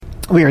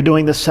We are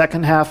doing the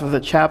second half of the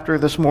chapter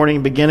this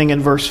morning, beginning in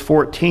verse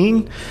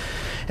 14.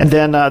 And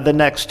then the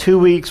next 2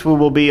 weeks we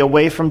will be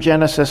away from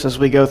Genesis as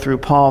we go through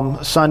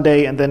Palm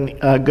Sunday and then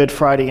Good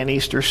Friday and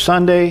Easter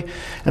Sunday.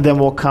 And then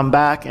we'll come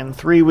back in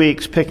 3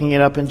 weeks picking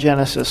it up in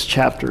Genesis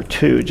chapter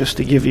 2, just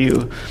to give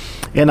you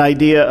an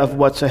idea of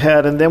what's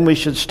ahead. And then we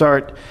should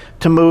start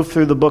to move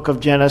through the book of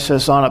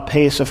Genesis on a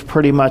pace of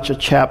pretty much a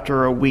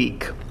chapter a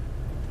week.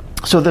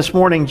 So this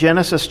morning,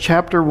 Genesis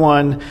chapter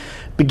 1,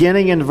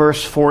 beginning in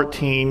verse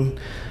 14,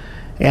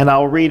 and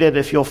I'll read it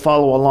if you'll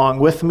follow along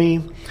with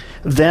me.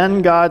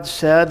 Then God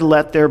said,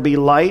 "Let there be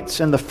lights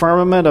in the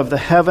firmament of the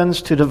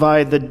heavens to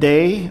divide the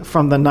day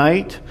from the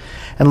night,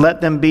 and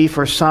let them be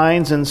for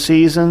signs and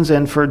seasons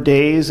and for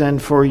days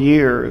and for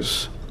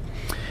years.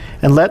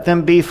 And let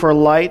them be for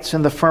lights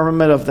in the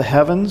firmament of the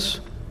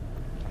heavens,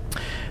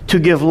 to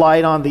give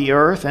light on the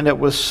earth." And it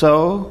was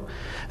so.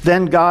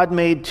 Then God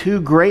made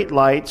 2 great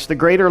lights, the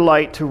greater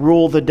light to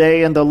rule the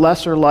day and the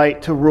lesser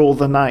light to rule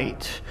the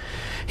night.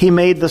 He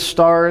made the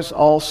stars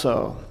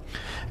also.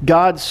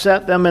 God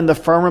set them in the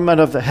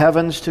firmament of the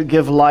heavens to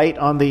give light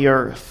on the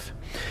earth,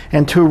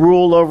 and to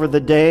rule over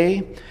the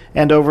day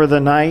and over the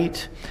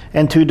night,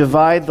 and to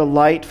divide the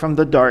light from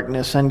the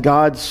darkness. And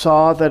God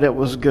saw that it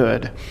was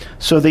good.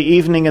 So the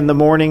evening and the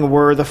morning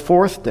were the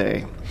 4th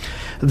day.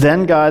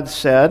 Then God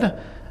said,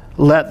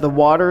 "Let the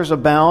waters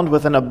abound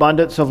with an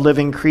abundance of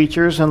living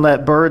creatures, and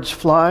let birds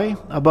fly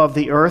above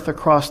the earth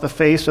across the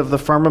face of the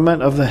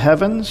firmament of the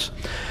heavens."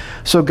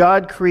 So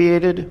God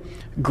created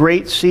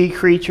great sea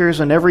creatures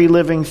and every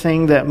living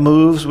thing that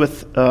moves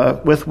with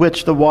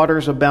which the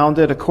waters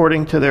abounded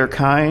according to their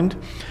kind,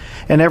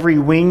 and every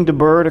winged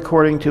bird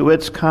according to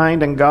its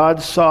kind. And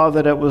God saw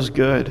that it was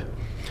good.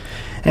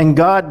 And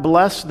God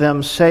blessed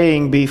them,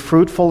 saying, "Be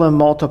fruitful and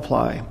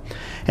multiply,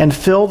 and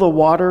fill the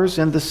waters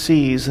and the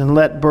seas, and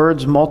let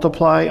birds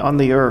multiply on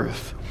the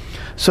earth."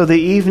 So the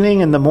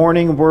evening and the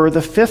morning were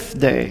the 5th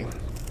day.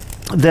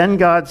 Then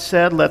God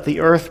said, "Let the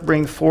earth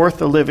bring forth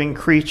the living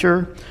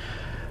creature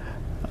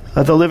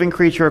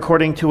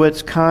according to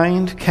its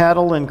kind,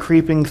 cattle and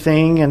creeping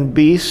thing and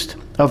beast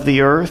of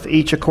the earth,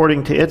 each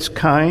according to its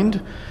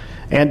kind."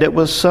 And it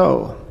was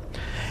so.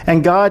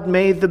 And God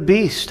made the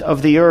beast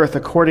of the earth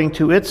according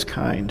to its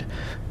kind,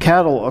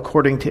 cattle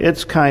according to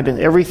its kind, and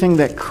everything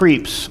that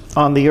creeps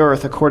on the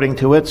earth according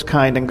to its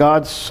kind. And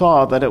God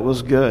saw that it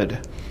was good.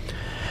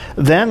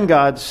 Then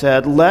God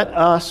said, "Let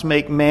us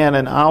make man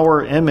in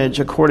our image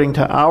according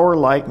to our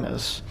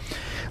likeness.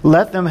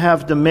 Let them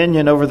have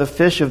dominion over the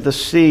fish of the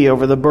sea,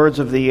 over the birds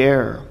of the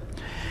air,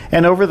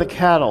 and over the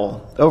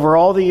cattle, over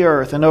all the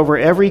earth, and over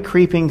every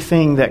creeping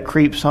thing that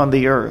creeps on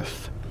the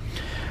earth."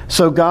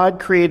 So God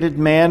created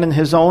man in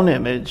his own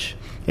image.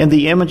 In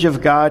the image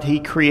of God he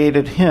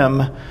created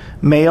him.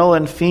 Male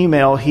and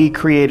female he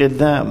created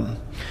them.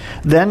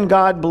 Then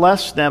God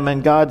blessed them,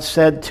 and God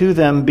said to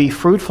them, "Be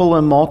fruitful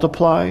and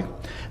multiply.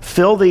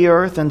 Fill the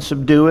earth and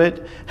subdue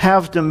it.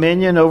 Have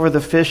dominion over the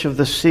fish of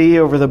the sea,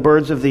 over the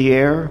birds of the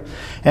air,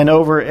 and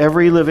over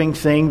every living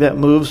thing that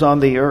moves on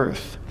the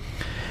earth."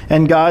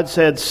 And God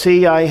said,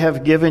 "See, I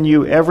have given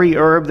you every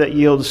herb that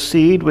yields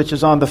seed, which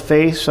is on the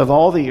face of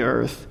all the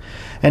earth,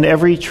 and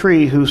every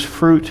tree whose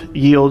fruit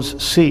yields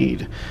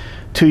seed.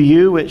 To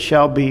you it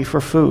shall be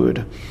for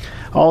food.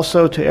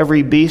 Also to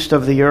every beast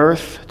of the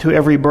earth, to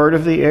every bird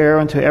of the air,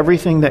 and to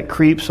everything that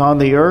creeps on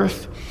the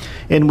earth,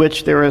 in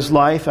which there is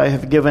life, I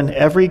have given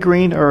every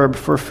green herb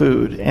for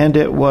food." And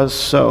it was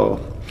so.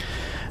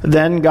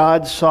 Then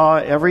God saw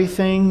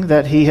everything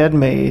that he had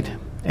made,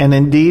 and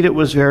indeed it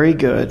was very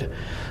good.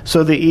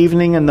 So the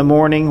evening and the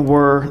morning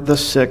were the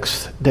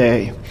 6th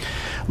day.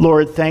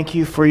 Lord, thank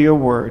you for your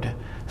word.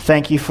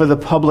 Thank you for the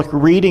public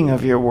reading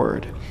of your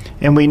word.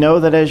 And we know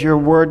that as your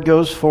word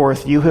goes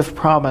forth, you have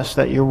promised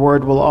that your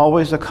word will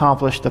always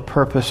accomplish the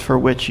purpose for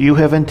which you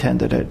have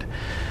intended it,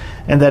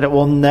 and that it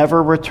will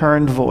never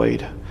return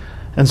void.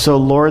 And so,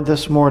 Lord,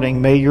 this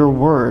morning, may your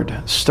word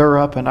stir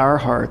up in our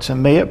hearts,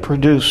 and may it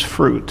produce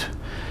fruit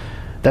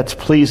that's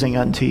pleasing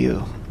unto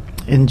you.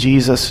 In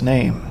Jesus'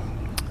 name,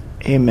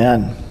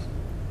 amen.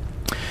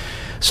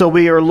 So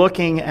we are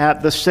looking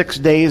at the 6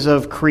 days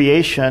of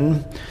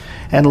creation.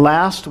 And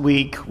last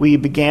week, we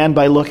began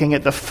by looking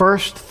at the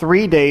first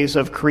 3 days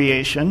of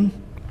creation.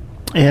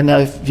 And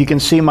if you can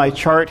see my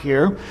chart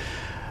here,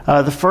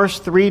 the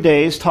first 3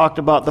 days talked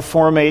about the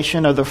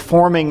formation or the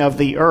forming of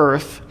the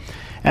earth.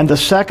 And the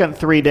second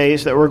 3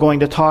 days that we're going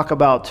to talk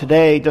about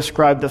today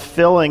describe the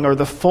filling or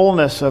the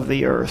fullness of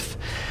the earth.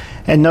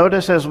 And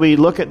notice as we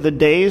look at the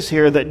days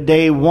here that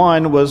day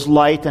 1 was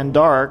light and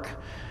dark.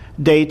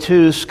 Day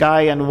 2,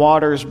 sky and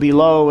waters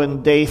below,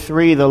 and day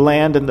 3, the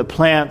land and the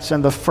plants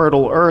and the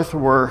fertile earth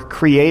were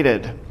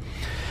created.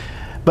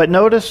 But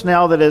notice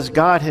now that as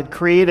God had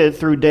created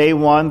through day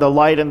 1, the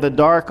light and the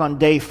dark, on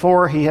day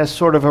 4, he has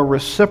sort of a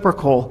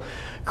reciprocal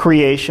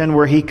creation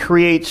where he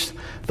creates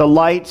the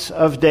lights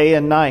of day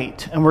and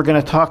night. And we're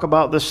going to talk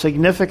about the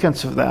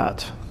significance of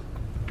that.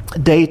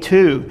 Day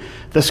 2,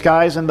 the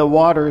skies and the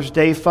waters.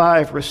 Day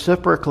 5,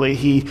 reciprocally,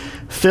 he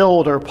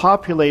filled or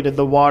populated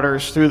the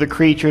waters through the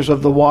creatures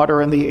of the water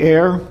and the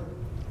air.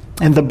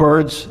 and the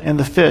birds and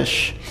the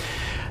fish.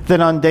 Then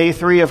on day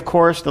 3, of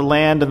course, the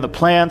land and the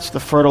plants, the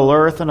fertile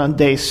earth. And on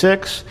day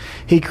 6,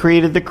 he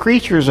created the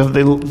creatures of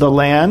the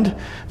land,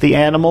 the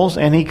animals,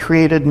 and he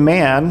created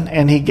man,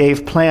 and he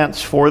gave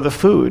plants for the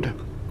food.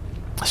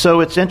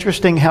 So it's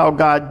interesting how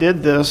God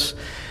did this,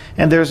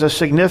 and there's a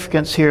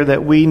significance here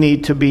that we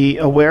need to be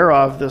aware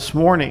of this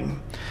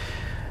morning.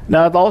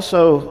 Now, I'd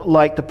also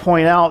like to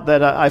point out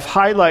that I've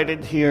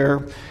highlighted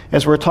here,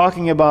 as we're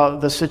talking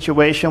about the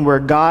situation where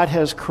God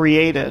has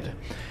created.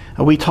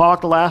 We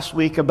talked last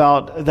week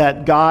about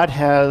that God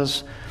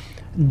has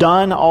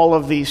done all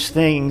of these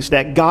things,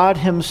 that God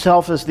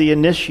himself is the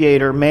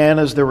initiator, man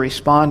is the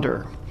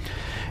responder.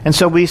 And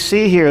so we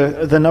see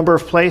here the number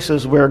of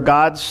places where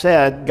God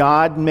said,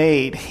 God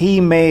made, he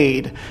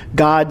made,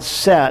 God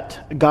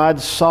set,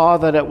 God saw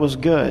that it was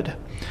good.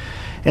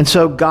 And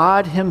so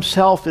God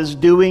himself is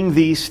doing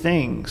these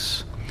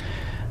things.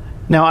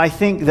 Now, I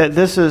think that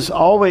this is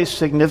always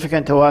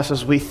significant to us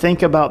as we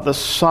think about the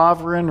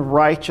sovereign,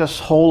 righteous,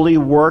 holy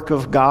work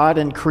of God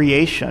in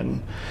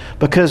creation.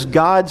 Because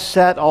God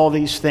set all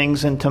these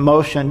things into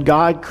motion.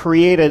 God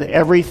created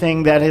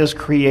everything that is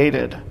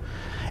created.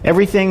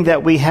 Everything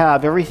that we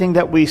have, everything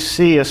that we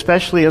see,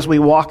 especially as we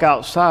walk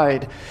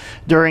outside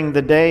during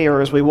the day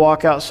or as we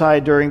walk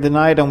outside during the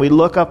night and we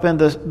look up in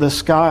the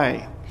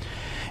sky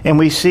and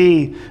we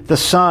see the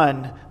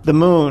sun, the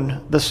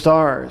moon, the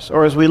stars,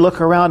 or as we look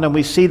around and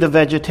we see the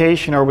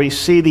vegetation or we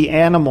see the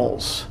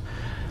animals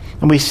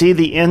and we see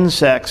the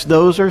insects,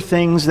 those are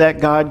things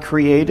that God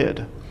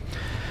created.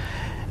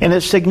 And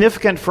it's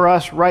significant for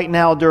us right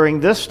now during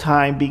this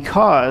time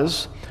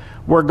because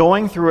we're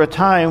going through a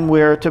time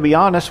where, to be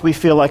honest, we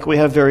feel like we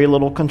have very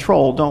little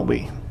control, don't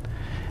we?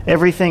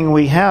 Everything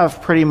we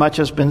have pretty much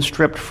has been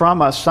stripped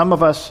from us. Some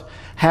of us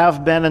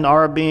have been and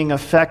are being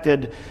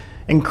affected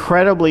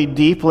incredibly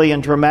deeply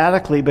and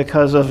dramatically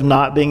because of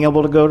not being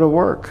able to go to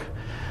work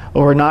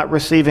or not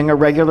receiving a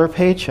regular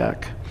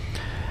paycheck.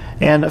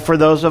 And for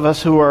those of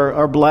us who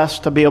are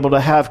blessed to be able to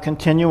have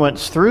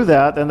continuance through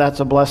that, then that's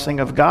a blessing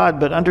of God.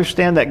 But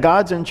understand that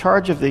God's in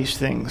charge of these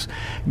things.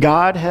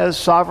 God has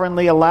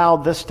sovereignly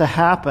allowed this to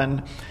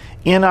happen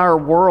in our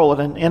world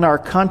and in our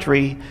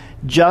country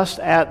just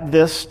at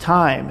this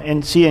time.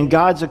 And see, in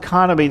God's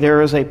economy,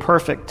 there is a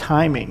perfect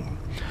timing.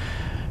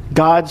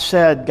 God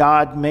said,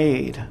 God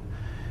made.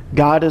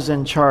 God is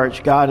in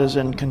charge. God is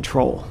in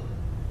control.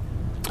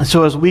 And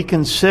so as we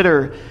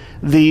consider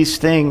these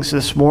things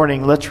this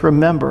morning, let's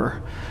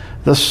remember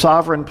the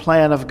sovereign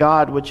plan of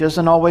God, which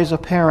isn't always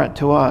apparent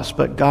to us,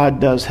 but God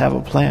does have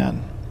a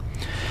plan.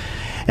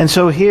 And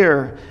so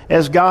here,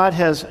 as God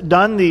has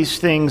done these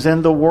things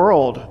in the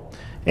world,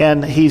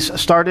 and he's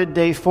started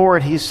day 4,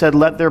 and he said,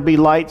 let there be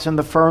lights in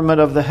the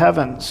firmament of the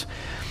heavens.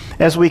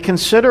 As we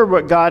consider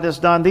what God has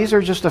done, these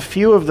are just a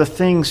few of the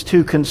things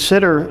to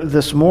consider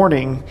this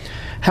morning.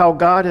 How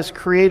God has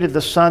created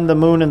the sun, the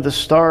moon, and the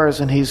stars,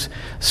 and he's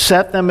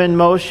set them in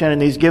motion,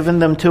 and he's given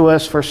them to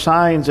us for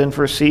signs and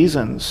for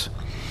seasons.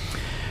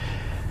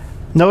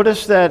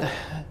 Notice that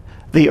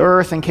the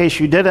earth, in case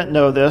you didn't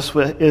know this,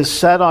 is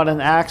set on an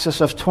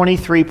axis of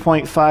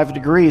 23.5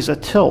 degrees, a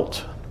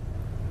tilt.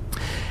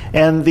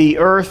 And the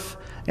earth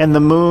and the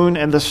moon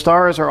and the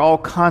stars are all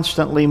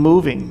constantly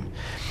moving.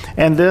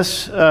 And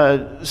this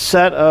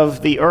set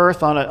of the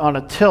earth on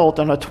a tilt,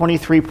 on a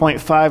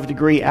 23.5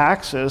 degree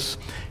axis,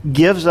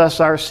 gives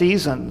us our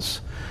seasons.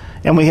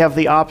 And we have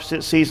the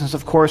opposite seasons,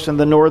 of course, in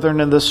the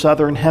northern and the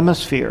southern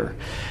hemisphere.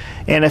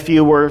 And if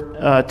you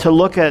were to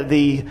look at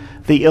the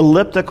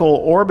elliptical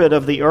orbit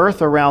of the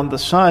earth around the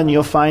sun,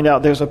 you'll find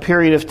out there's a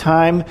period of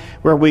time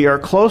where we are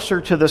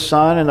closer to the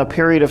sun and a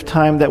period of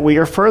time that we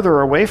are further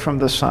away from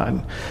the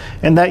sun.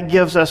 And that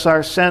gives us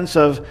our sense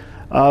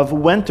of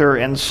winter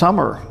and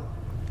summer.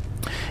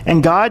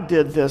 And God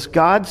did this.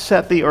 God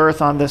set the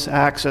earth on this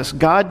axis.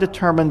 God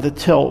determined the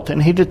tilt,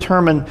 and he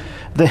determined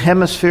the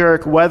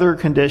hemispheric weather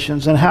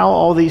conditions and how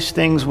all these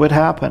things would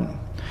happen.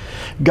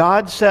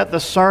 God set the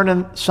sun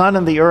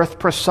and the earth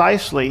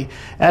precisely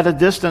at a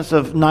distance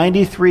of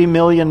 93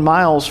 million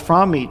miles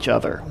from each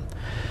other.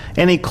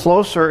 Any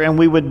closer and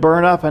we would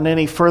burn up, and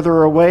any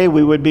further away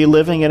we would be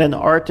living in an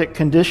Arctic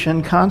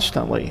condition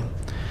constantly.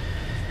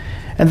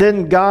 And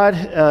then God,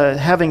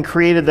 having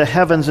created the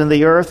heavens and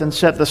the earth and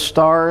set the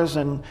stars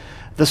and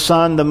the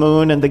sun, the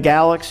moon, and the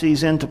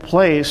galaxies into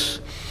place,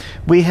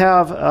 we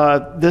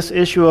have this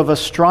issue of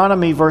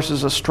astronomy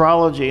versus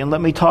astrology. And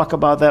let me talk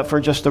about that for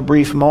just a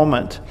brief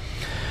moment.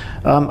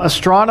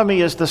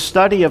 Astronomy is the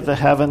study of the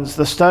heavens,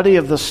 the study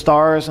of the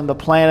stars and the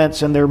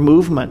planets and their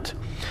movement.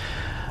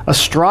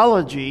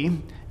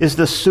 Astrology is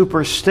the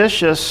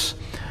superstitious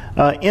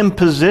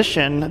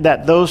imposition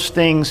that those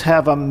things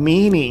have a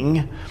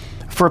meaning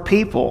for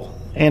people.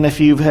 And if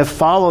you have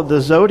followed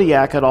the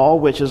zodiac at all,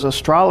 which is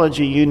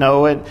astrology, you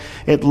know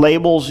it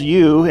labels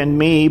you and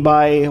me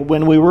by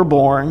when we were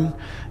born,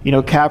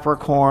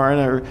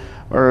 Capricorn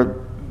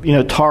or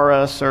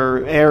Taurus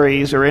or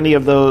Aries or any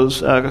of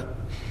those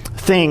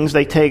things.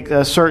 They take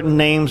certain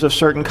names of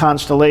certain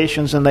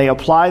constellations and they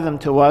apply them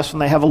to us,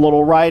 and they have a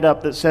little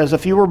write-up that says,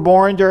 if you were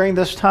born during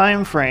this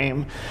time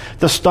frame,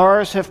 the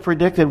stars have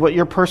predicted what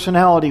your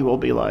personality will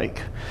be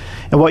like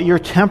and what your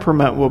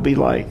temperament will be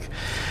like.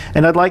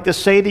 And I'd like to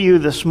say to you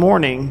this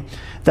morning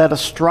that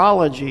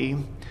astrology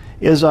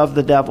is of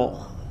the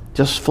devil.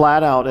 Just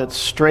flat out, it's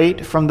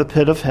straight from the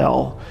pit of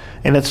hell,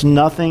 and it's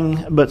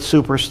nothing but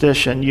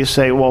superstition. You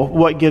say, well,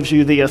 what gives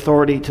you the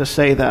authority to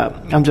say that?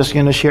 I'm just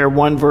going to share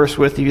one verse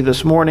with you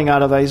this morning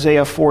out of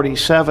Isaiah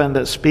 47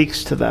 that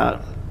speaks to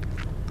that.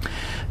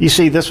 You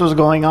see, this was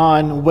going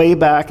on way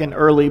back in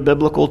early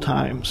biblical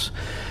times.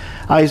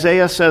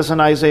 Isaiah says in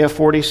Isaiah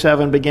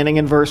 47, beginning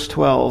in verse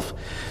 12,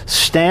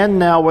 "Stand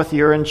now with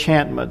your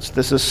enchantments."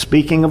 This is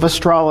speaking of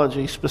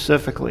astrology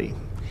specifically.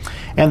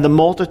 "And the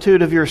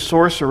multitude of your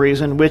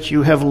sorceries in which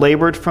you have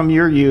labored from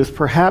your youth,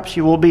 perhaps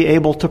you will be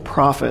able to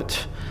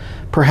profit.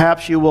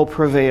 Perhaps you will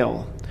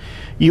prevail.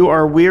 You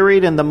are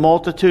wearied in the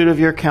multitude of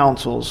your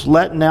counsels.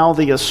 Let now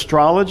the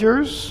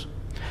astrologers,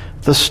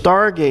 the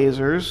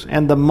stargazers,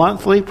 and the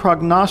monthly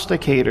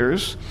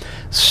prognosticators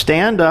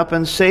stand up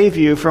and save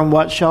you from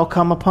what shall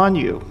come upon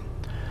you."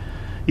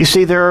 You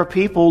see, there are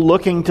people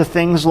looking to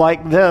things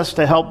like this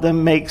to help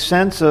them make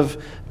sense of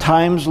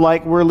times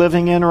like we're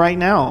living in right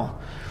now.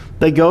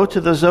 They go to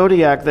the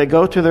zodiac, they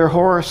go to their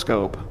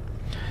horoscope.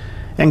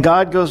 And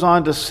God goes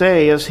on to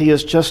say, as he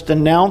has just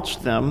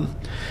denounced them,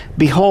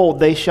 "Behold,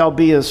 they shall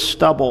be as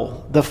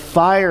stubble. The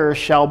fire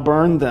shall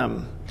burn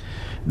them.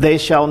 They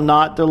shall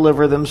not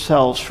deliver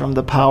themselves from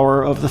the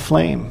power of the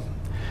flame."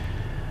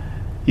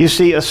 You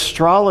see,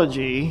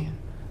 astrology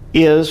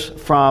is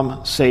from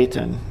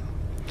Satan.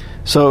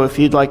 So if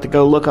you'd like to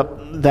go look up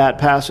that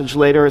passage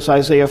later, it's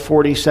Isaiah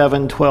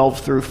 47, 12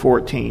 through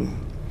 14.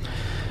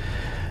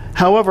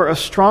 However,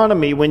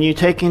 astronomy, when you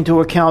take into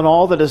account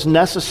all that is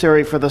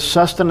necessary for the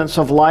sustenance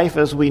of life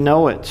as we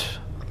know it,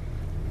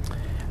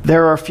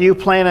 there are few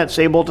planets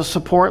able to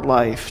support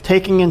life.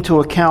 Taking into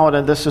account,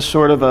 and this is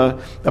sort of a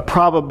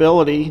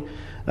probability,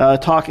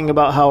 talking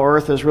about how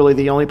Earth is really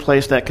the only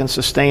place that can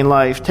sustain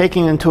life,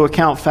 taking into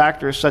account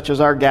factors such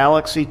as our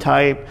galaxy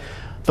type,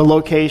 the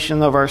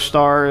location of our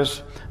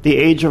stars, the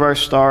age of our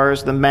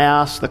stars, the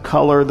mass, the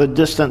color, the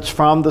distance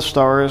from the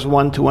stars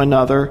one to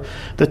another,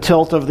 the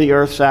tilt of the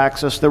Earth's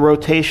axis, the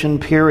rotation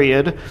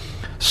period,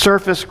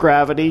 surface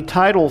gravity,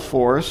 tidal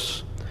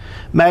force,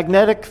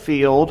 magnetic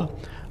field,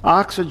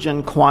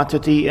 oxygen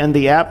quantity in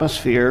the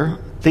atmosphere,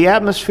 the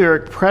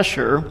atmospheric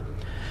pressure,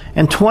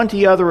 and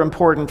 20 other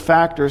important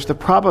factors, the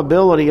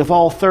probability of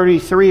all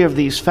 33 of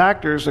these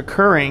factors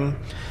occurring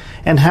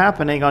and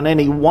happening on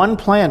any one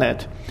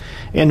planet,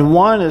 and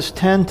one is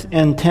 10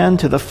 in 10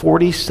 to the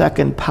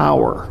 42nd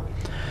power.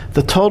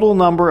 The total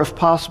number of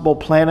possible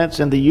planets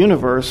in the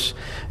universe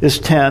is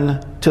 10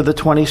 to the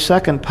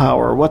 22nd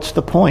power. What's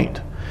the point?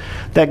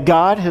 That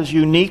God has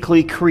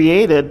uniquely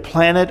created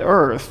planet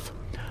Earth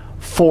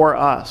for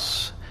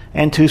us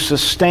and to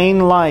sustain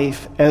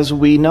life as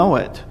we know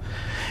it.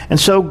 And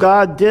so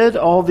God did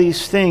all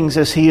these things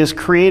as he has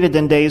created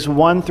in days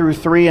 1 through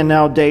 3 and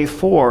now day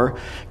 4.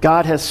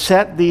 God has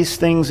set these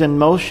things in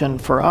motion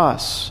for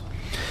us.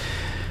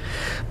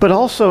 But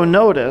also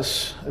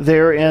notice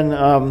there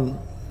in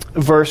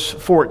verse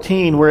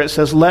 14 where it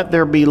says, "Let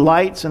there be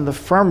lights in the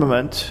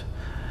firmament."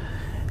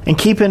 And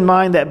keep in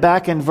mind that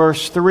back in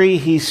verse 3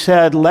 he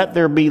said, "Let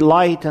there be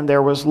light," and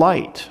there was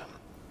light.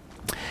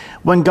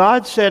 When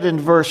God said in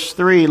verse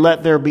 3,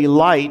 "Let there be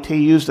light," he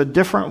used a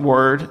different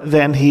word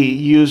than he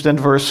used in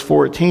verse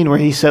 14 where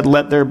he said,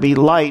 "Let there be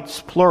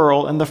lights,"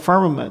 plural, in the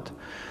firmament.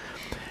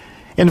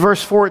 In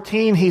verse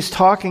 14 he's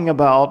talking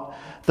about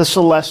the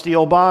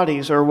celestial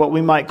bodies, or what we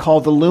might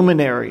call the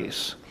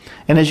luminaries.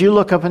 And as you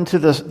look up into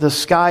the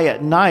sky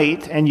at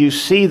night and you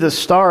see the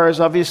stars,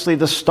 obviously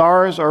the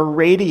stars are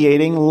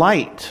radiating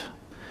light.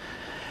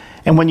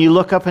 And when you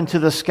look up into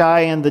the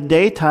sky in the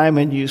daytime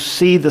and you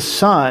see the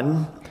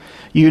sun,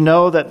 you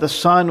know that the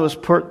sun was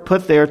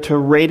put there to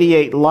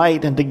radiate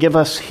light and to give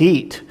us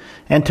heat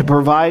and to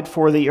provide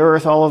for the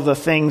earth all of the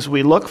things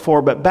we look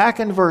for. But back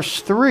in verse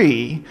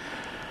 3,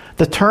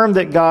 the term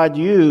that God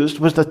used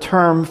was the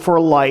term for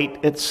light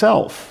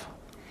itself.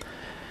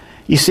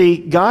 You see,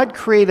 God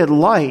created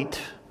light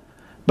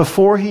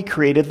before he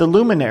created the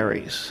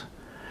luminaries.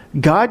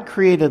 God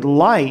created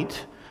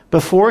light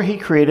before he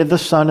created the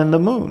sun and the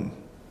moon.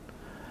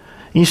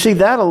 You see,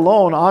 that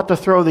alone ought to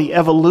throw the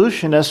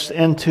evolutionists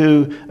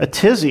into a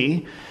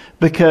tizzy,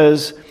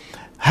 because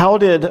how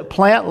did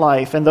plant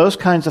life and those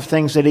kinds of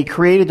things that he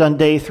created on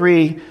day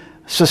 3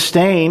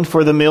 sustain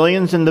for the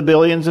millions and the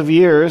billions of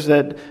years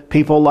that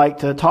people like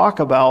to talk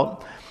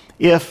about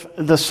if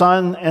the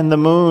sun and the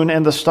moon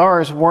and the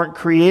stars weren't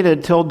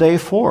created till day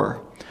 4?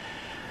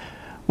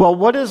 Well,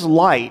 what is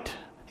light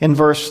in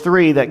verse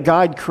 3 that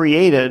God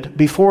created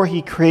before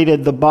he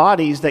created the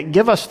bodies that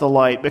give us the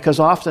light? Because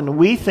often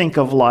we think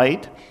of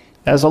light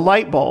as a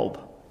light bulb,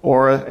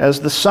 or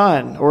as the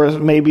sun, or as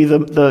maybe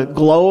the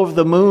glow of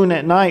the moon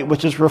at night,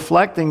 which is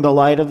reflecting the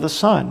light of the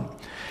sun.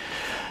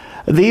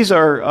 These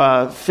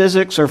are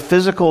physics or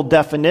physical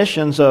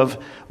definitions of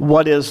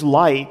what is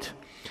light.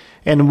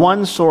 And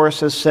one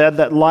source has said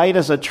that light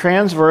is a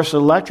transverse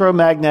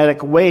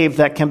electromagnetic wave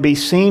that can be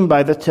seen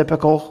by the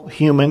typical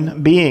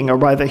human being or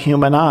by the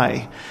human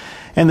eye.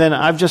 And then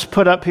I've just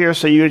put up here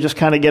so you just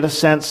kind of get a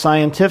sense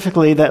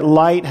scientifically that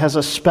light has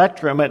a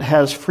spectrum, it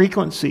has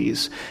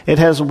frequencies, it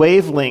has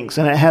wavelengths,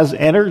 and it has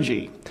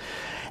energy.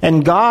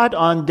 And God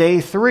on day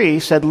 3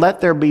 said,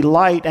 "Let there be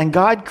light," and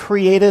God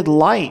created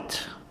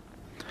light.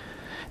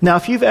 Now,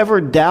 if you've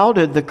ever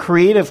doubted the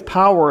creative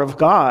power of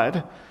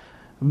God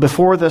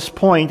before this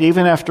point,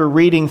 even after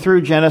reading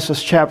through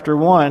Genesis chapter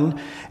 1,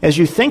 as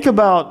you think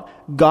about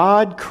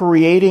God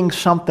creating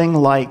something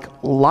like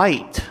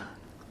light,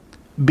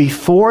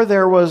 before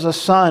there was a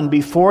sun,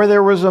 before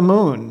there was a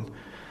moon.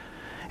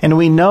 And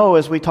we know,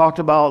 as we talked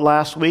about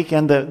last week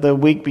and the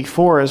week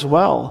before as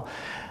well,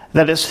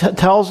 that it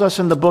tells us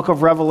in the book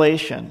of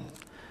Revelation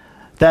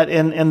that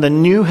in the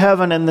new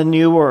heaven and the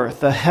new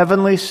earth, the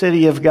heavenly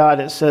city of God,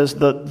 it says,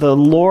 the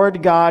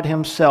Lord God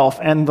himself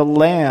and the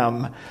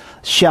Lamb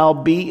shall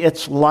be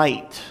its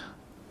light.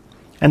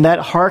 And that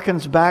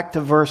harkens back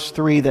to verse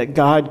 3 that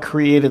God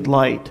created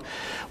light.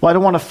 Well, I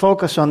don't want to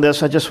focus on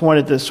this. I just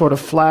wanted to sort of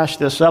flash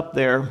this up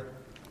there.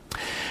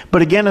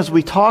 But again, as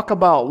we talk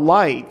about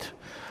light,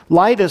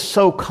 light is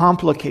so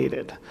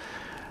complicated.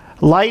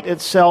 Light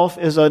itself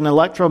is an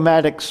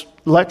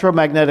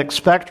electromagnetic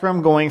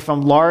spectrum going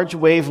from large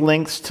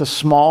wavelengths to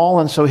small.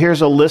 And so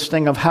here's a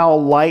listing of how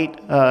light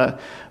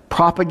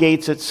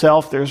propagates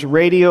itself. There's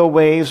radio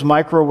waves,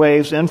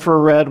 microwaves,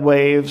 infrared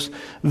waves,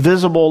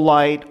 visible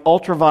light,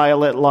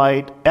 ultraviolet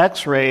light,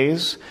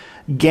 X-rays,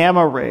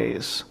 gamma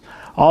rays.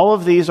 All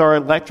of these are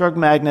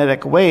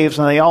electromagnetic waves,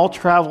 and they all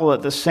travel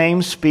at the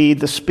same speed,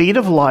 the speed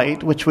of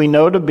light, which we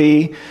know to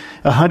be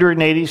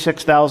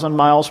 186,000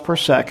 miles per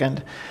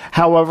second.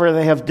 However,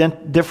 they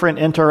have different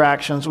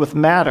interactions with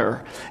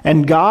matter.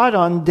 And God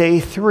on day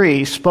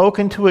 3 spoke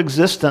into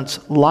existence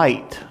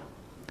light.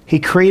 He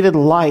created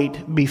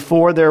light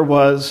before there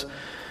was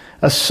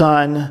a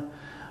sun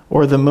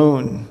or the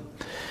moon.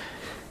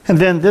 And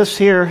then this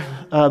here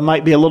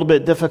might be a little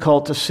bit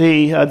difficult to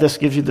see. This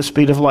gives you the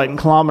speed of light in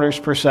kilometers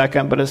per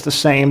second, but it's the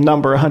same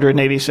number,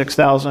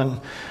 186,000,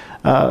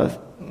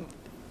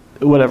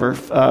 whatever.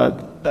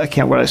 I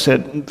can't what I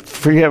said.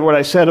 Forget what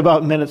I said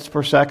about minutes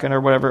per second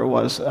or whatever it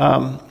was.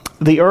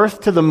 The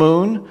Earth to the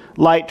moon,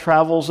 light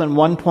travels in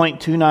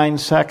 1.29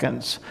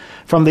 seconds.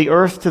 From the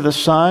Earth to the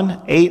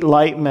sun, 8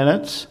 light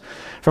minutes.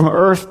 From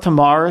Earth to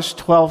Mars,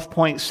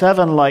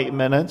 12.7 light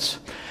minutes.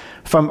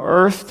 From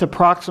Earth to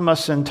Proxima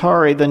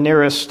Centauri, the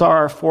nearest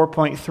star,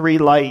 4.3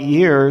 light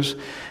years.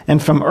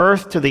 And from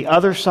Earth to the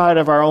other side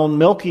of our own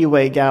Milky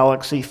Way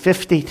galaxy,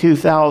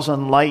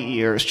 52,000 light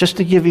years. Just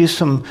to give you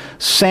some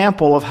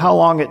sample of how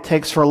long it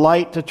takes for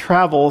light to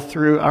travel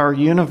through our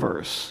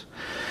universe.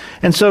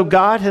 And so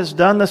God has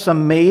done this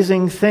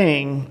amazing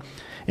thing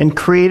in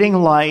creating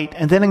light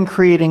and then in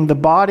creating the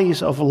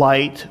bodies of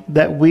light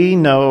that we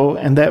know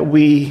and that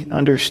we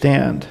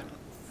understand.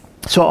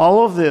 So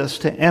all of this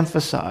to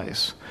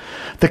emphasize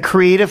the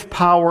creative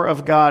power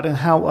of God and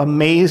how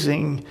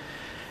amazing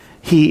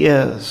He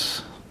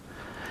is.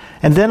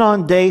 And then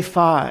on day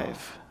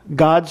 5,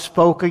 God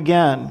spoke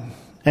again,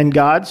 and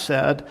God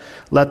said,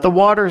 "Let the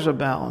waters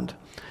abound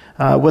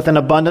with an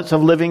abundance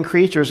of living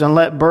creatures, and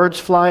let birds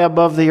fly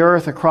above the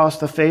earth across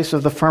the face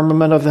of the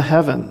firmament of the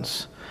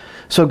heavens."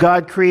 So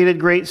God created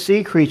great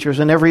sea creatures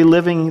and every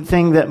living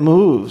thing that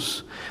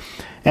moves,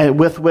 and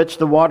with which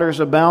the waters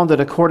abounded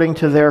according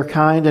to their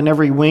kind, and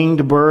every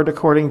winged bird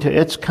according to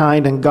its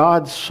kind. And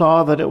God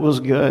saw that it was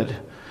good.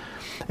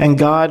 And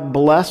God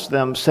blessed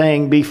them,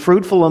 saying, "Be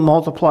fruitful and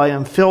multiply,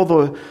 and fill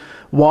the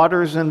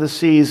waters and the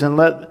seas, and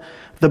let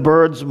the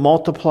birds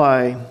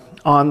multiply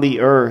on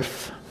the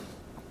earth."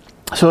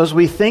 So as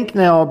we think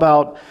now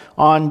about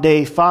on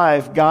day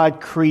 5, God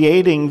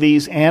creating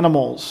these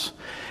animals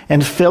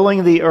and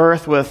filling the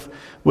earth with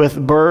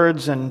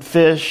birds and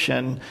fish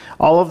and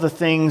all of the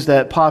things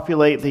that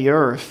populate the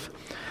earth,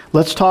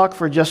 let's talk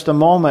for just a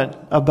moment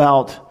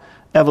about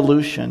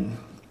evolution.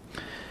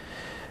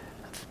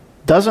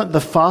 Doesn't the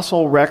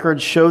fossil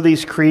record show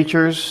these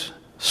creatures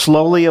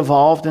slowly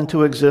evolved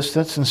into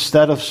existence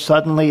instead of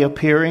suddenly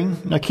appearing?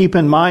 Now keep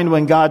in mind,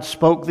 when God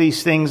spoke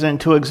these things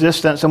into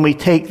existence, and we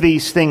take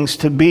these things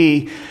to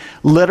be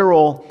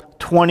literal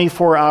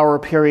 24-hour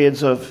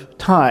periods of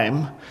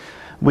time,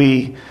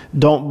 we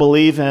don't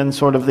believe in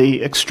sort of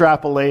the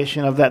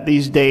extrapolation of that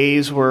these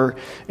days were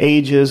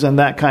ages and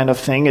that kind of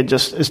thing. It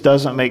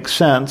doesn't make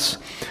sense.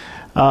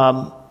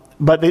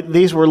 But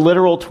these were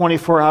literal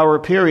 24-hour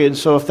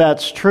periods. So if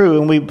that's true,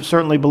 and we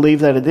certainly believe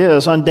that it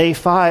is, on day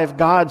 5,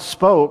 God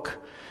spoke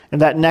in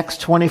that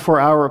next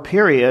 24-hour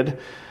period,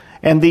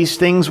 and these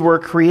things were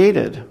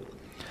created.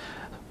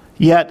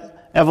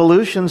 Yet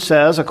evolution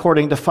says,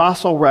 according to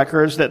fossil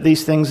records, that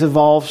these things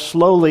evolve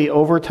slowly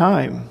over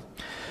time.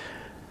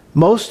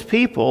 Most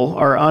people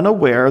are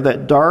unaware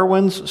that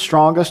Darwin's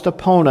strongest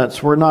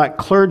opponents were not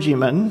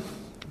clergymen,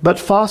 but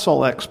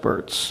fossil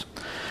experts.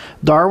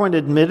 Darwin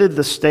admitted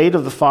the state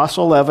of the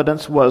fossil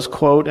evidence was,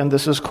 quote, and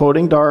this is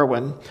quoting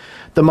Darwin,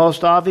 the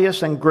most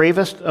obvious and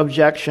gravest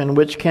objection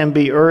which can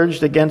be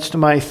urged against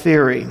my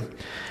theory.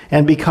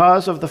 And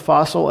because of the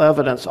fossil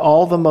evidence,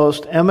 all the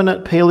most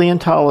eminent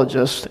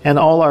paleontologists and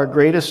all our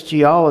greatest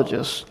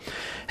geologists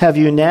have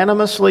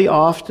unanimously,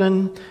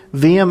 often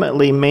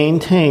vehemently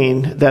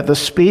maintained that the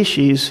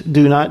species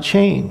do not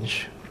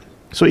change.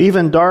 So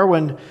even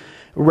Darwin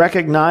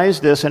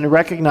recognized this and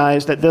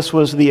recognized that this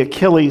was the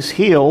Achilles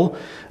heel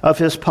of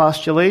his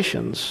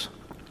postulations.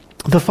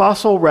 The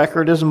fossil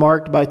record is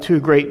marked by two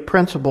great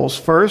principles.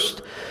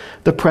 First,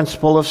 the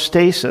principle of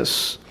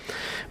stasis,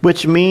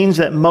 which means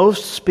that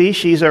most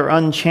species are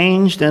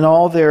unchanged in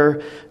all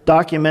their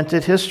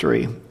documented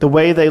history. The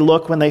way they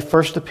look when they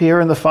first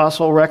appear in the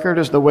fossil record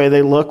is the way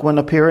they look when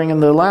appearing in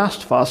the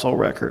last fossil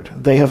record.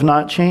 They have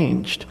not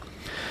changed.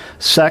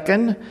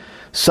 Second,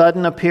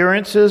 sudden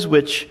appearances,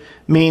 which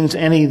means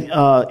in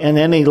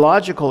any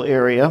logical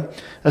area,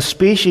 a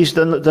species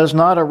does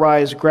not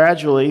arise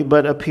gradually,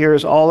 but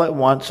appears all at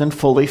once and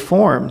fully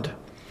formed.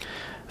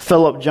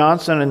 Philip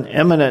Johnson, an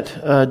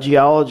eminent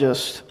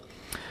geologist,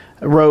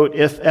 wrote,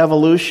 if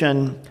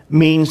evolution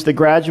means the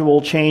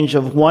gradual change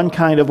of one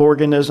kind of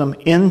organism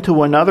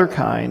into another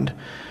kind,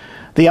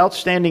 the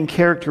outstanding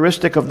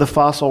characteristic of the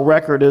fossil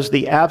record is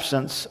the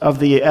absence of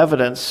the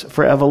evidence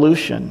for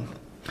evolution.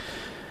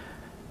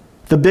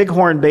 The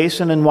Bighorn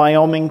Basin in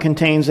Wyoming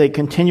contains a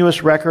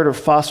continuous record of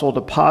fossil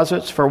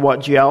deposits for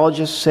what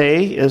geologists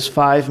say is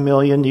 5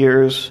 million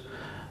years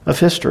of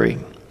history.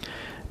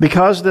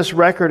 Because this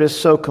record is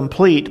so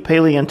complete,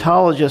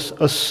 paleontologists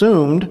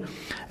assumed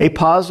a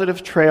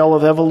positive trail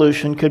of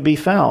evolution could be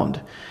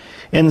found.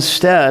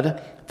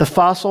 Instead, the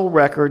fossil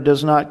record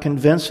does not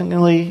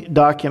convincingly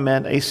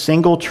document a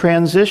single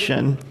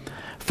transition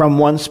from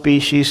one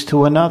species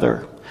to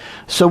another.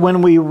 So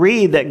when we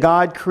read that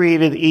God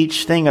created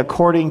each thing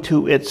according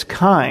to its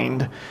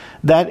kind,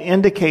 that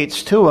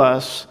indicates to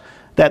us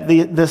that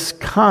this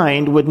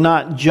kind would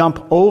not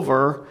jump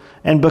over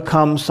and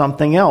become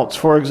something else.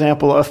 For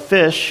example, a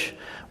fish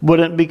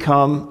wouldn't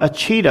become a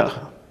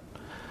cheetah.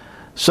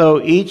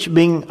 So each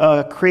being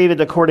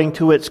created according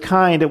to its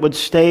kind, it would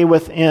stay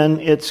within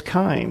its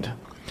kind.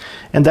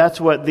 And that's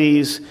what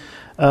these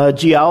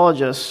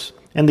geologists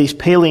and these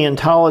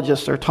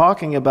paleontologists are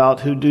talking about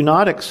who do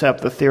not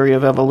accept the theory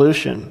of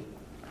evolution.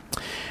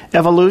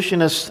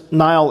 Evolutionist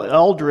Niall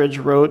Eldredge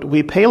wrote,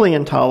 we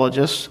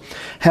paleontologists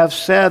have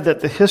said that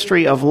the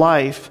history of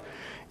life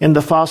in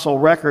the fossil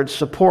record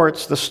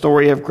supports the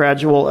story of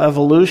gradual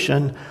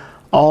evolution,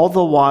 all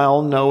the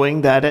while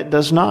knowing that it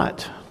does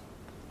not.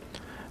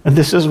 And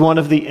this is one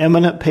of the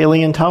eminent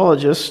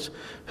paleontologists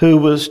who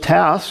was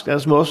tasked,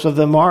 as most of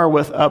them are,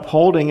 with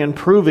upholding and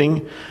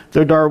proving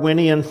the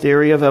Darwinian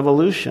theory of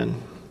evolution.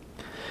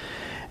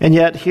 And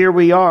yet here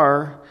we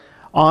are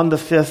on the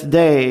fifth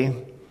day,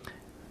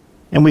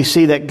 and we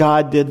see that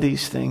God did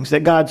these things,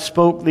 that God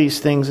spoke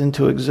these things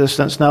into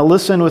existence. Now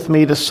listen with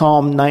me to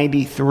Psalm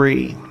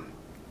 93.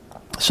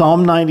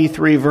 Psalm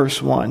 93,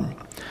 verse 1.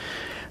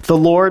 The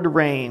Lord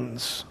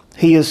reigns.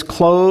 He is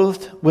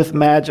clothed with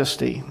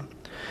majesty.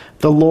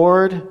 The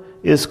Lord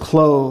is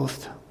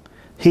clothed.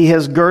 He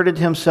has girded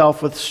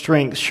himself with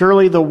strength.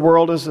 Surely the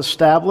world is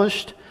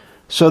established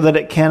so that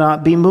it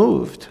cannot be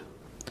moved.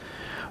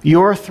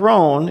 Your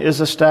throne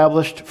is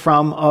established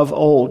from of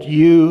old.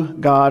 You,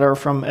 God, are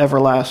from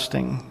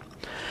everlasting.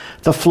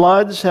 The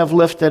floods have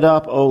lifted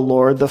up, O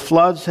Lord. The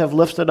floods have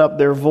lifted up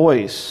their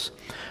voice.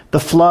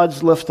 The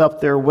floods lift up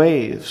their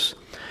waves.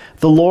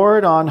 The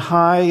Lord on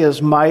high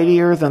is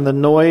mightier than the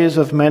noise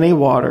of many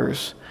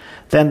waters,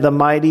 than the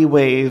mighty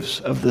waves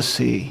of the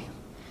sea.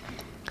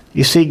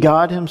 You see,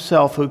 God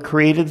himself, who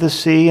created the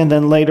sea and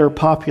then later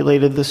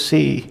populated the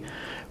sea,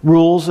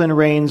 rules and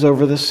reigns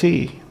over the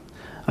sea.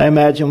 I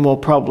imagine we'll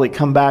probably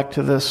come back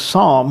to this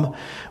psalm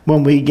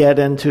when we get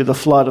into the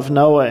flood of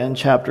Noah in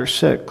chapter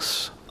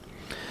 6.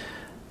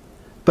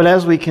 But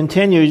as we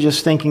continue,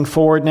 just thinking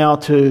forward now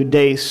to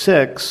day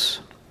 6,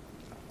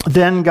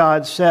 then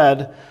God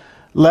said,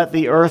 let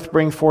the earth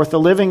bring forth a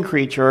living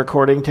creature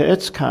according to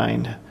its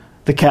kind,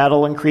 the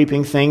cattle and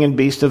creeping thing and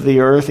beast of the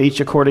earth, each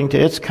according to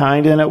its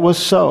kind, and it was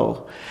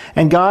so.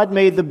 And God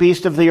made the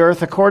beast of the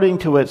earth according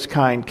to its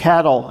kind,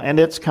 cattle and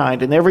its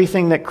kind, and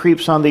everything that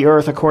creeps on the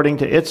earth according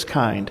to its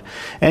kind.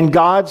 And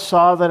God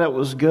saw that it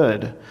was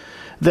good.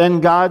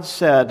 Then God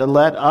said,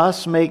 let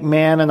us make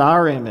man in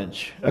our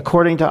image,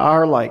 according to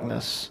our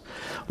likeness.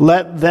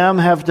 Let them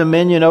have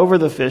dominion over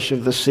the fish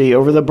of the sea,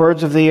 over the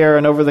birds of the air,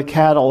 and over the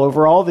cattle,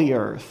 over all the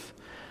earth,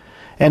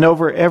 and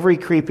over every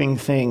creeping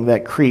thing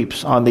that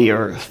creeps on the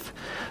earth.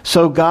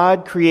 So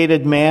God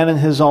created man in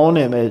his own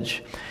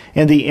image.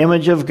 In the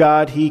image of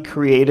God he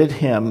created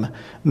him.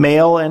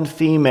 Male and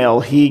female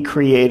he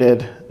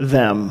created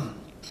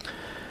them.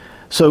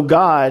 So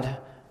God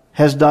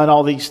has done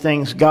all these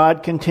things.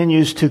 God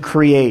continues to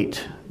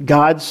create.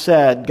 God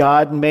said,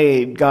 God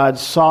made, God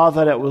saw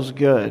that it was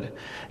good.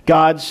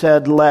 God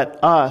said,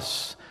 let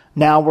us,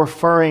 now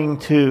referring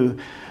to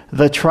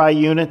the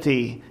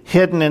triunity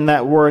hidden in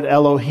that word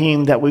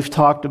Elohim that we've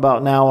talked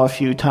about now a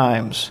few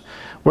times,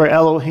 where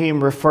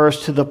Elohim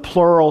refers to the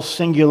plural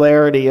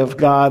singularity of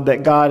God,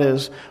 that God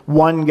is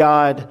one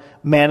God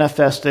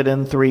manifested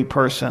in three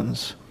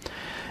persons.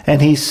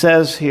 And he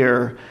says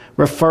here,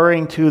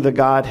 referring to the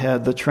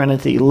Godhead, the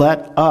Trinity,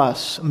 let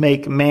us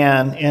make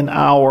man in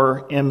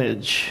our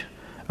image,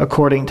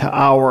 according to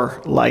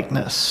our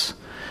likeness.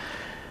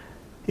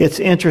 It's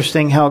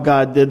interesting how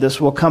God did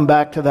this. We'll come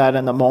back to that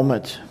in a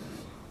moment.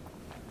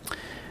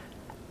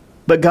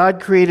 But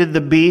God created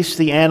the beasts,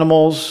 the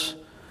animals,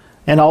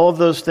 and all of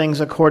those things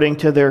according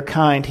to their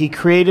kind. He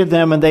created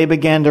them and they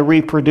began to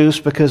reproduce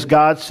because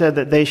God said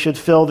that they should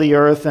fill the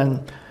earth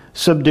and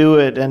subdue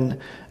it, and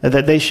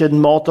that they should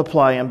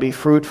multiply and be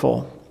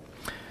fruitful.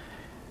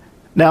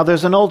 Now,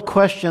 there's an old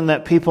question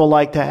that people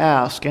like to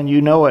ask, and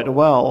you know it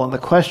well, and the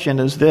question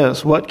is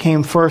this: what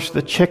came first,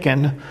 the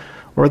chicken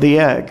or the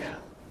egg?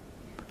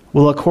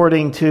 Well,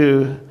 according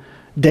to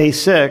day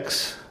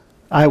 6,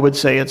 I would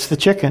say it's the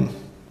chicken,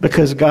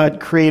 because God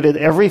created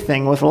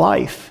everything with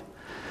life.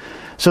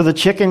 So the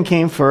chicken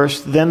came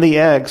first, then the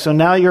egg. So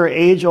now your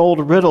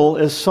age-old riddle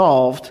is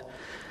solved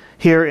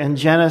here in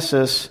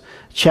Genesis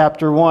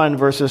chapter 1,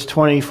 verses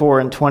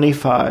 24 and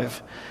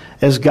 25,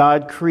 as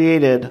God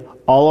created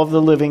all of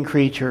the living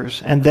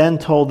creatures and then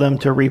told them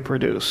to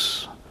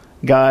reproduce.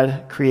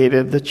 God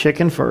created the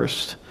chicken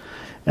first,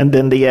 and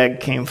then the egg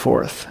came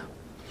forth.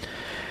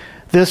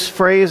 This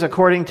phrase,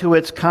 according to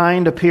its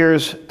kind,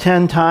 appears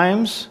 10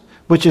 times,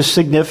 which is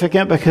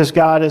significant because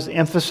God is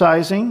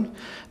emphasizing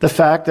the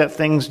fact that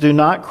things do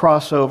not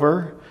cross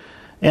over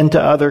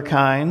into other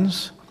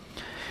kinds.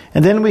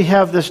 And then we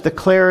have this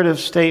declarative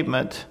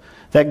statement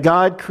that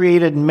God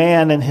created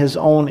man in his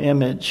own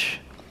image.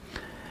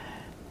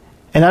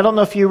 And I don't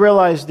know if you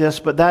realize this,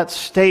 but that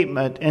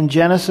statement in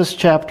Genesis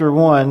chapter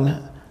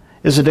 1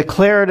 is a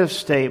declarative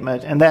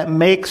statement, and that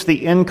makes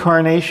the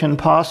incarnation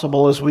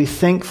possible as we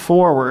think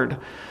forward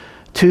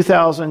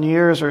 2,000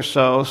 years or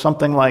so,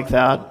 something like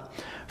that,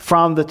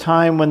 from the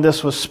time when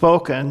this was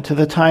spoken to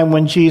the time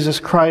when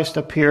Jesus Christ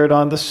appeared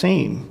on the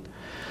scene.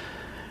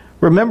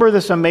 Remember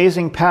this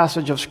amazing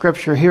passage of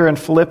Scripture here in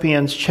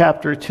Philippians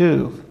chapter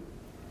 2.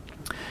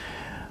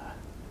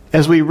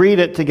 As we read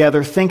it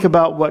together, think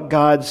about what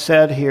God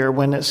said here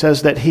when it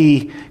says that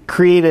He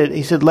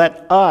said,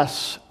 let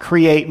us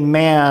create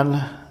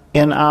man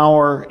in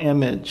our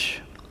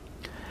image.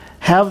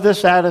 Have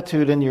this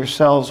attitude in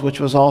yourselves, which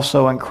was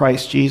also in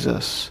Christ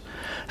Jesus,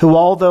 who,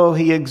 although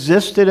He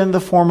existed in the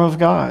form of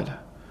God,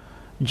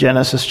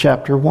 Genesis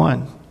chapter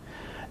 1,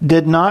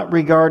 did not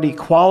regard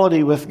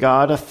equality with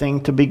God a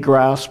thing to be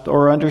grasped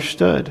or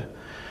understood,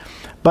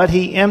 but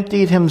He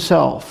emptied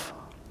Himself,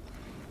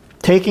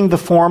 taking the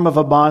form of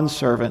a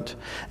bondservant,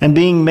 and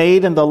being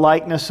made in the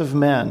likeness of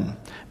men,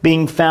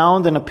 being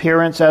found in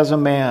appearance as a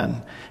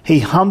man, He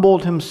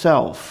humbled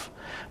Himself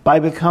by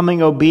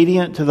becoming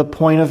obedient to the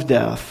point of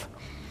death,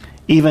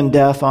 even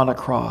death on a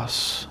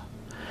cross.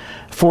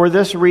 For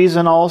this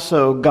reason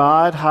also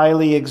God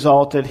highly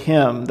exalted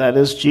Him, that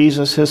is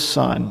Jesus His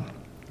Son,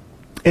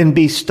 and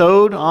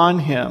bestowed on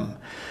Him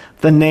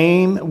the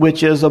name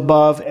which is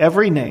above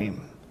every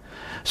name,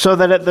 so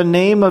that at the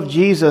name of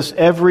Jesus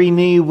every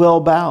knee will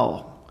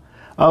bow,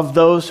 of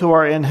those who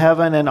are in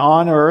heaven and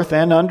on earth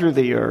and under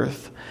the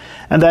earth,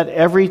 and that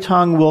every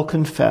tongue will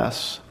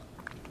confess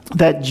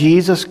that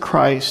Jesus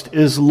Christ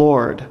is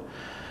Lord,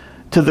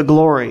 to the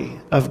glory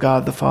of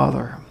God the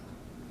Father.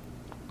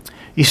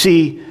 You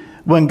see,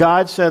 when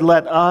God said,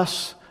 let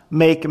us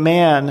make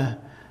man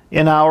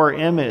in our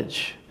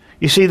image,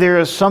 you see, there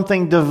is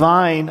something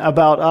divine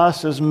about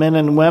us as men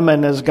and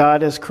women as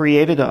God has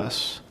created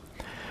us.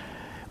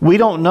 We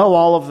don't know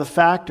all of the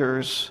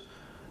factors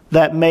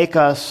that make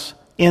us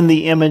in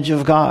the image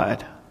of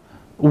God.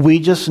 We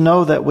just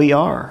know that we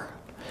are.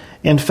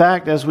 In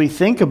fact, as we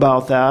think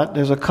about that,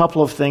 there's a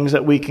couple of things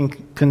that we can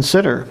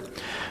consider.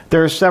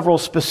 There are several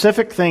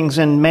specific things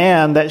in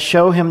man that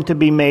show him to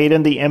be made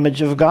in the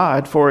image of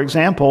God. For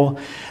example,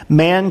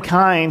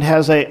 mankind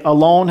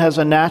alone has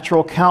a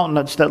natural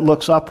countenance that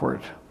looks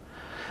upward.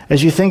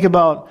 As you think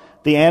about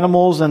the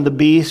animals and the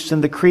beasts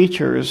and the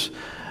creatures,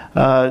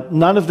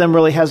 none of them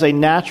really has a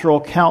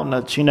natural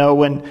countenance. You know,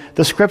 when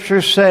the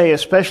Scriptures say,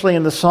 especially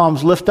in the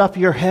Psalms, lift up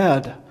your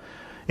head,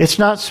 it's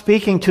not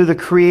speaking to the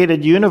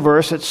created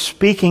universe, it's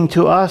speaking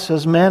to us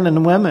as men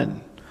and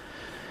women.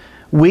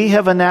 We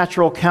have a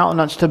natural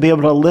countenance to be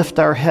able to lift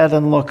our head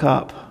and look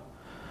up.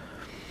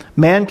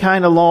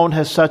 Mankind alone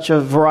has such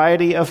a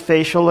variety of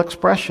facial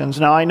expressions.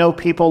 Now, I know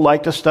people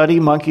like to study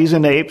monkeys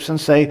and apes and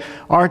say,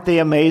 aren't they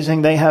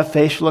amazing? They have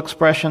facial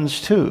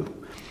expressions too.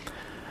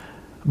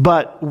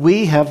 But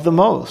we have the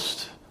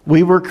most.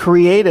 We were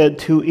created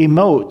to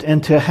emote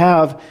and to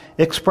have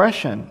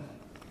expression.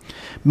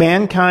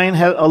 Mankind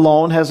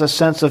alone has a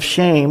sense of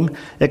shame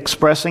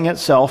expressing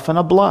itself in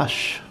a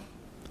blush.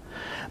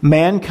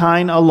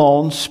 Mankind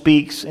alone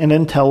speaks in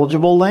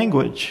intelligible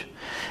language.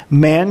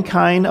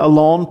 Mankind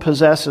alone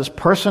possesses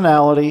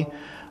personality,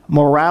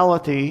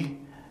 morality,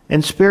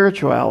 and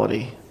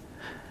spirituality.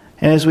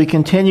 And as we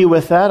continue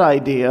with that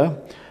idea,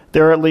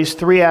 there are at least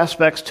three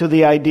aspects to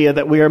the idea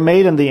that we are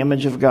made in the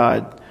image of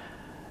God.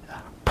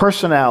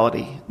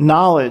 Personality,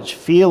 knowledge,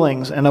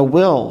 feelings, and a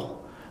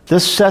will.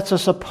 This sets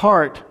us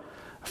apart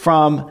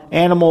from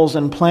animals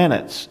and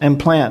plants.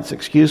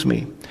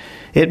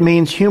 It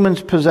means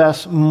humans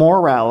possess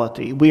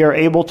morality. We are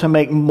able to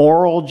make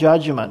moral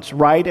judgments,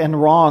 right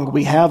and wrong.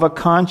 We have a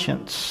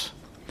conscience.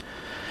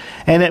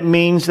 And it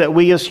means that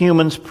we as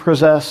humans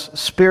possess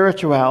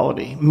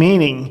spirituality,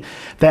 meaning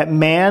that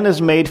man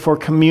is made for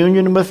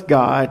communion with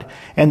God,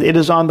 and it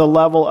is on the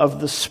level of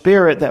the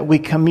Spirit that we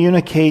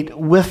communicate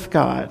with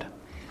God.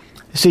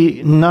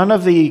 See, none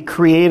of the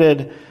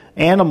created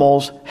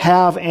animals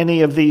have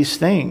any of these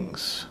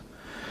things.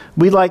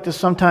 We like to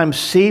sometimes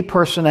see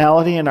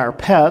personality in our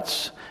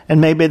pets,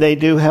 and maybe they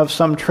do have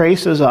some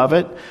traces of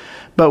it,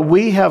 but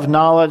we have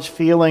knowledge,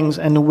 feelings,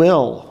 and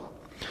will.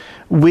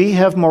 We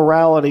have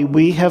morality.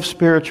 We have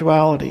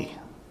spirituality.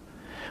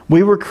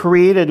 We were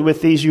created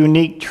with these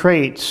unique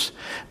traits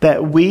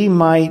that we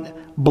might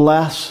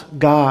bless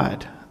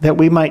God, that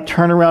we might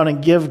turn around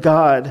and give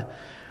God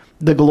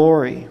the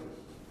glory.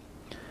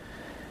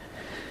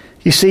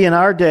 You see, in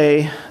our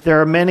day,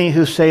 there are many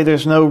who say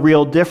there's no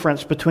real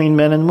difference between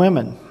men and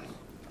women.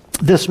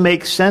 This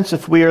makes sense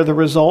if we are the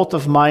result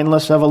of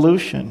mindless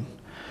evolution,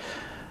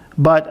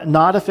 but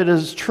not if it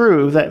is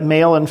true that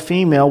male and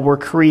female were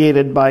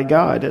created by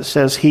God. It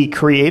says He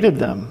created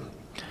them.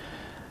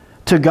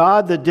 To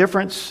God, the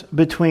difference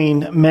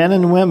between men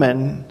and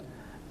women,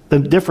 the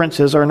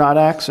differences are not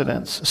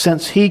accidents.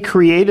 Since He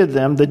created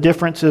them, the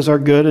differences are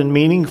good and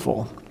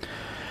meaningful.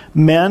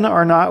 Men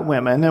are not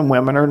women, and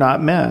women are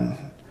not men.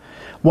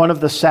 One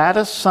of the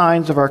saddest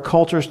signs of our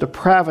culture's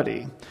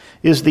depravity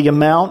is the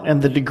amount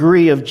and the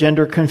degree of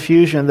gender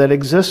confusion that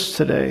exists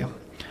today.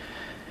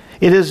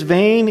 It is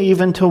vain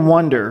even to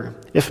wonder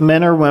if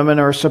men or women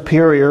are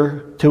superior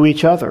to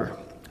each other.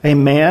 A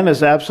man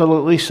is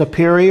absolutely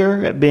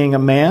superior at being a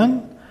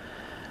man.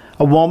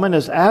 A woman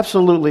is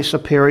absolutely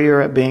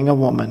superior at being a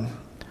woman.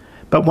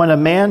 But when a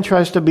man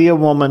tries to be a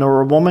woman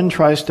or a woman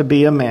tries to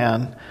be a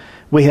man,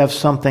 we have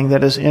something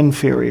that is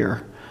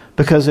inferior,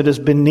 because it is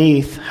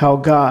beneath how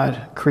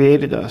God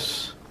created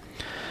us.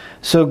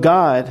 So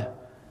God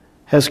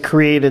has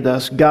created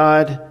us.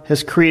 God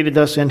has created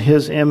us in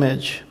His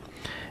image.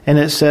 And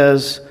it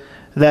says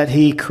that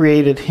He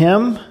created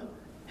him,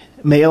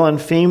 male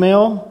and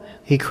female,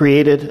 He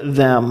created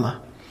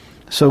them.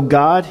 So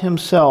God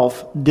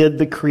Himself did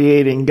the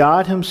creating.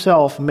 God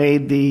Himself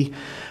made the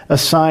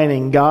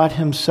assigning. God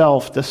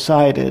Himself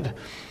decided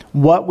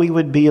what we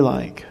would be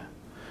like.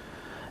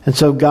 And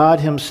so God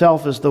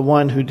Himself is the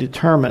one who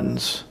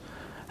determines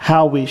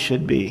how we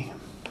should be.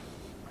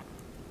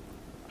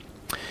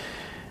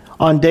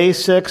 On day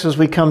 6, as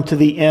we come to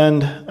the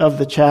end of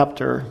the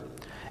chapter,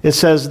 it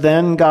says,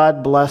 "Then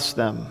God blessed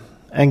them,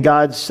 and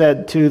God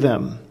said to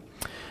them,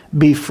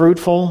 'Be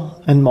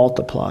fruitful and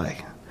multiply.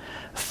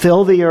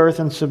 Fill the earth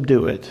and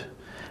subdue it.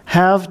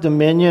 Have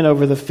dominion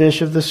over the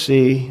fish of the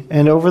sea,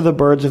 and over the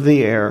birds of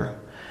the air,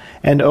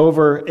 and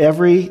over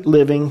every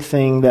living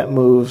thing that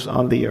moves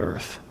on the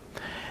earth.'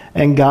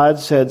 And God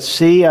said,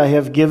 'See, I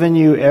have given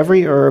you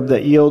every herb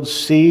that yields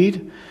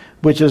seed,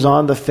 which is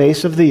on the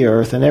face of the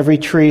earth, and every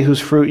tree whose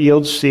fruit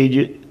yields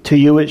seed, to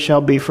you it shall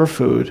be for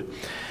food.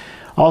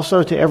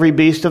 Also to every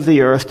beast of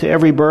the earth, to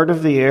every bird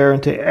of the air,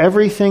 and to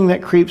everything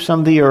that creeps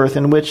on the earth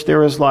in which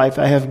there is life,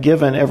 I have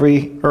given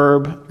every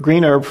herb,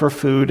 green herb for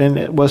food.' And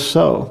it was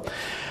so.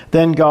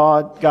 Then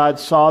God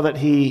saw that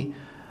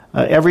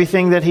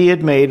everything that He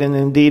had made, and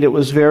indeed it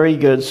was very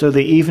good. So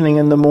the evening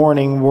and the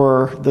morning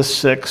were the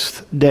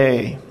 6th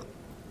day."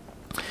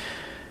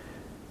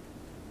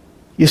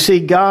 You see,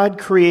 God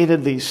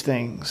created these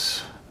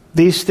things.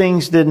 These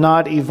things did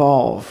not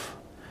evolve.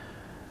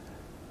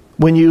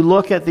 When you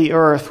look at the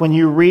earth, when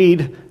you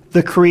read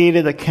the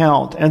created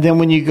account, and then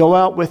when you go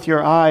out with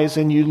your eyes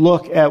and you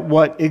look at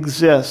what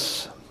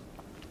exists,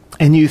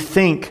 and you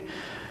think,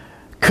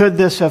 could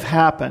this have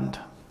happened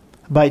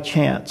by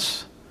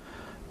chance?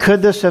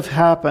 Could this have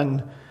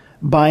happened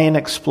by an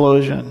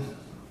explosion?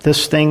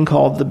 This thing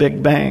called the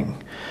Big Bang.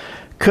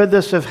 Could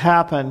this have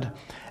happened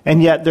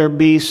and yet there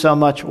be so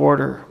much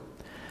order?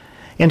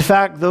 In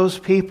fact, those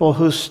people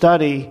who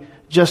study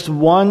just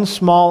one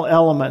small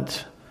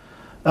element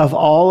of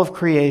all of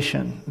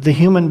creation, the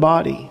human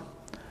body,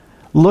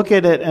 look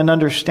at it and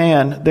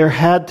understand there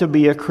had to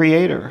be a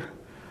creator.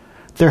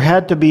 There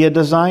had to be a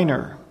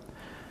designer.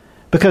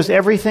 Because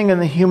everything in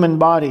the human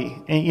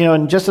body,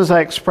 and just as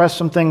I expressed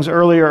some things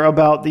earlier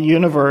about the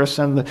universe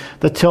and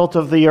the tilt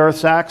of the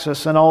Earth's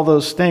axis and all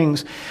those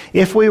things,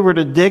 if we were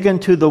to dig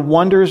into the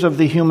wonders of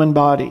the human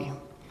body,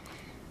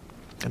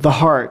 the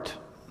heart,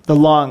 the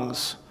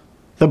lungs,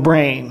 the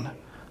brain,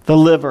 the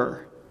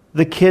liver,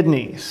 the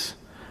kidneys,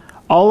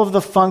 all of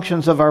the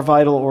functions of our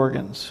vital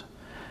organs,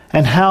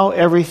 and how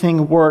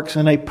everything works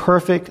in a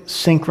perfect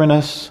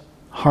synchronous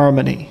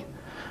harmony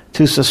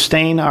to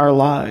sustain our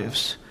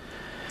lives.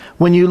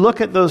 When you look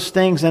at those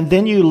things and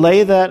then you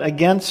lay that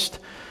against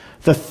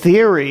the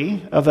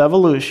theory of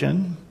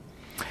evolution,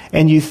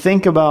 and you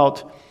think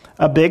about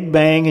a big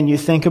bang and you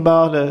think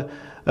about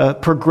a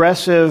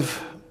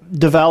progressive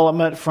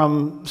development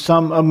from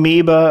some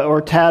amoeba or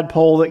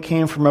tadpole that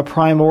came from a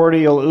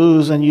primordial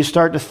ooze, and you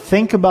start to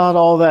think about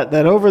all that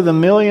over the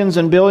millions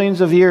and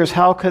billions of years,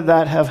 how could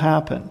that have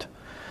happened?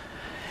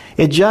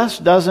 It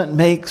just doesn't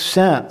make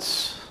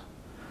sense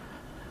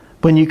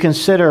when you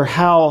consider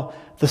how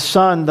the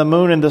sun, the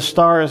moon, and the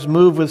stars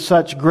move with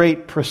such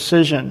great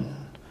precision.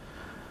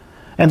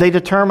 And they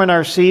determine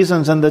our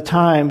seasons and the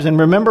times. And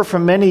remember, for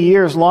many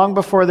years, long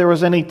before there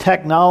was any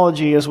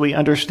technology as we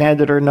understand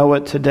it or know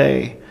it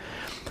today,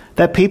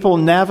 that people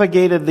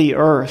navigated the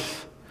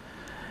earth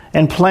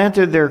and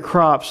planted their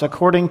crops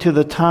according to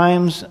the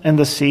times and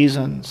the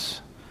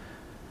seasons.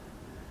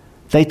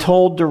 They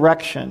told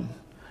direction.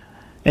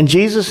 And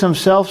Jesus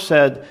himself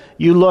said,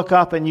 you look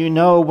up and you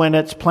know when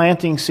it's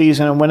planting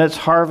season and when it's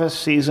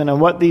harvest season and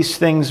what these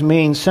things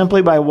mean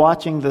simply by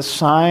watching the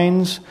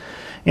signs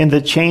in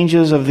the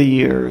changes of the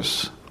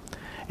years.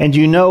 And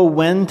you know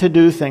when to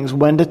do things,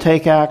 when to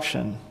take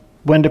action,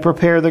 when to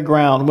prepare the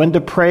ground, when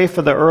to pray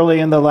for the early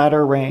and the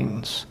latter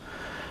rains.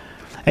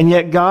 And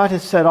yet God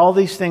has set all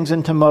these things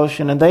into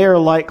motion, and they are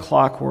like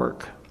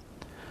clockwork.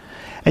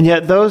 And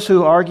yet those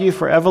who argue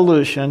for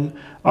evolution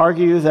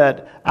argue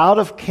that out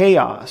of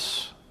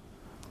chaos,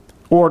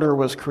 order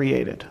was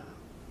created,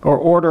 or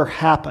order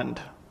happened.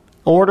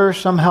 Order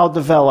somehow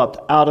developed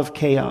out of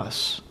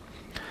chaos.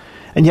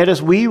 And yet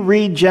as we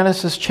read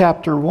Genesis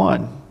chapter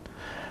 1,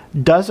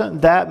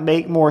 doesn't that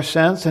make more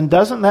sense? And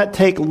doesn't that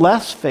take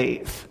less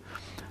faith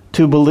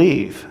to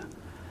believe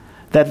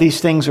that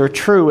these things are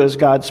true as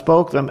God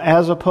spoke them,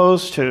 as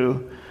opposed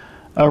to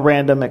a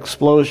random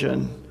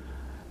explosion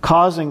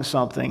causing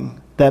something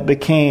that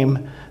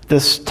became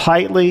this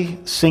tightly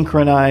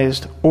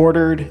synchronized,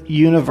 ordered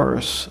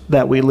universe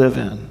that we live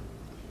in?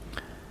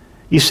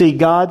 You see,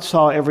 God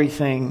saw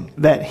everything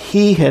that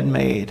He had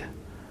made,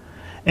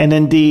 and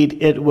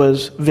indeed it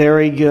was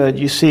very good.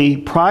 You see,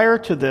 prior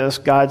to this,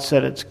 God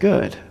said it's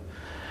good.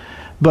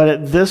 But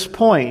at this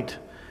point,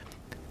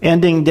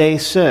 ending day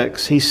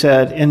 6, He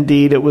said,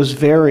 indeed, it was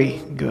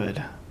very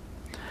good.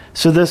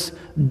 So this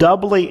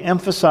doubly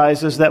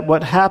emphasizes that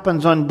what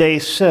happens on day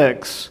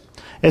 6,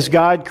 as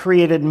God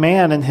created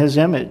man in His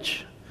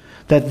image,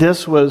 that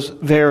this was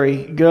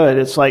very good.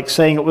 It's like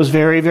saying it was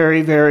very,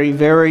 very, very,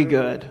 very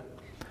good.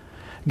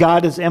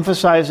 God is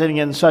emphasizing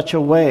it in such a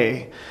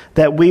way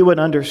that we would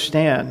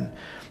understand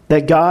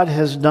that God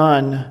has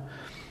done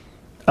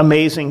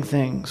amazing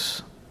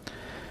things.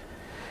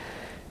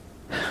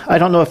 I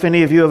don't know if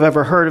any of you have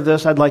ever heard of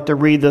this. I'd like to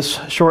read this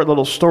short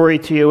little story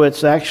to you.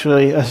 It's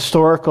actually a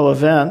historical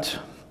event.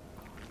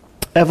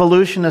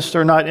 Evolutionists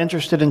are not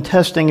interested in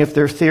testing if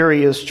their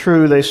theory is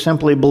true. They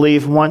simply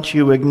believe once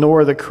you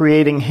ignore the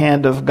creating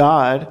hand of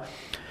God,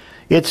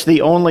 it's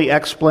the only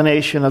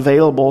explanation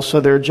available,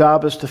 so their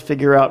job is to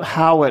figure out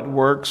how it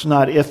works,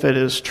 not if it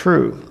is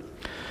true.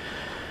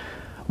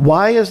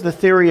 Why is the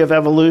theory of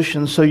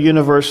evolution so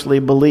universally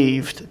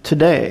believed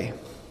today?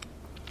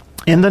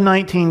 In the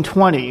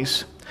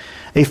 1920s,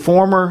 a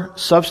former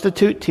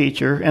substitute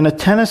teacher in a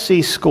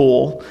Tennessee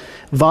school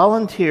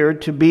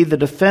volunteered to be the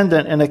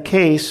defendant in a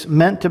case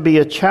meant to be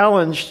a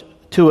challenge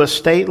to a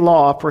state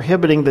law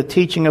prohibiting the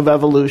teaching of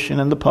evolution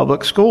in the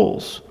public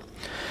schools.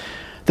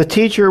 The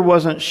teacher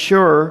wasn't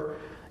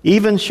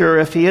even sure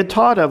if he had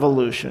taught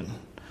evolution,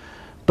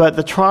 but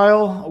the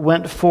trial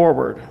went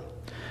forward.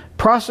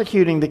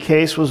 Prosecuting the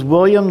case was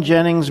William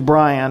Jennings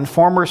Bryan,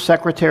 former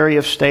Secretary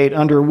of State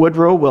under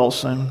Woodrow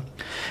Wilson,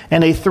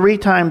 and a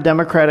 3-time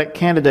Democratic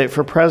candidate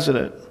for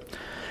president.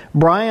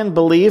 Bryan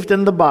believed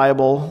in the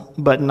Bible,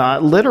 but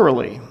not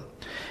literally.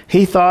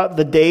 He thought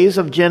the days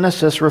of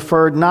Genesis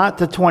referred not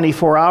to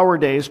 24-hour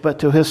days, but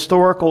to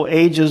historical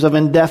ages of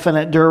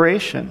indefinite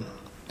duration.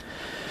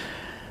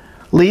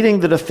 Leading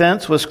the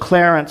defense was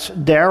Clarence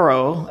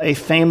Darrow, a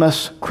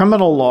famous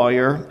criminal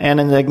lawyer and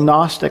an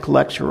agnostic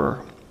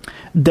lecturer.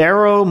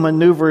 Darrow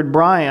maneuvered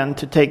Bryan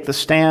to take the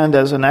stand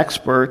as an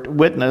expert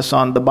witness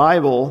on the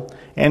Bible,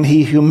 and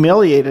he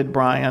humiliated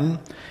Bryan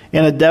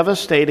in a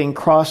devastating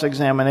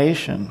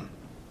cross-examination.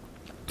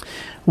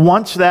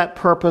 Once that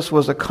purpose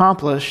was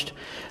accomplished,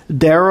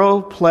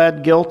 Darrow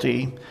pled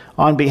guilty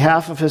on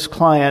behalf of his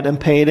client and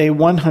paid a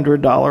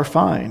 $100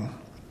 fine.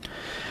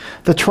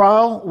 The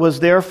trial was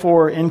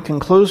therefore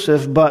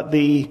inconclusive, but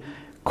the,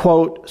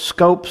 quote,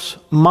 Scopes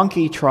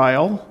monkey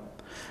trial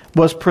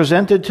was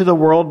presented to the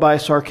world by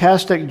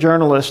sarcastic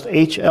journalist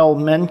H.L.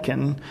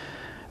 Mencken,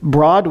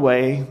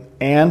 Broadway,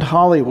 and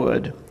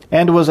Hollywood,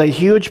 and was a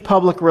huge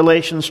public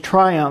relations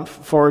triumph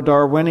for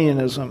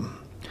Darwinianism.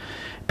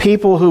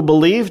 People who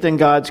believed in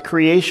God's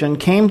creation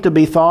came to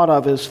be thought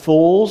of as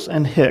fools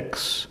and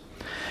hicks,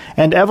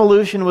 and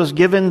evolution was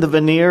given the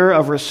veneer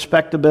of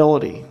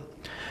respectability.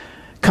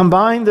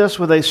 Combine this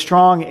with a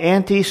strong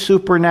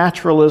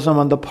anti-supernaturalism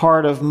on the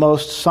part of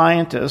most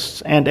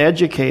scientists and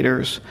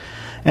educators,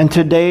 and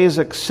today's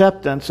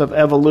acceptance of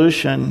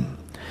evolution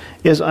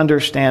is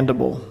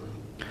understandable.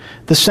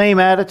 The same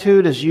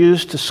attitude is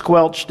used to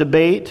squelch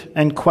debate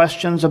and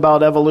questions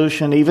about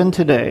evolution even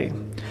today.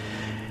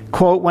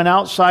 Quote, when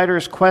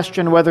outsiders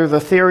question whether the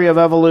theory of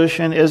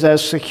evolution is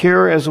as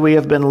secure as we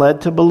have been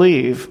led to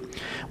believe,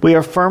 we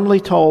are firmly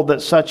told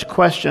that such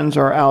questions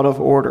are out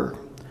of order.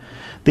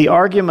 The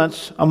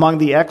arguments among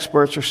the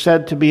experts are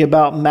said to be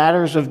about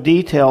matters of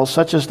detail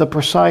such as the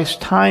precise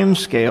time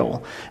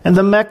scale and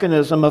the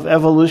mechanism of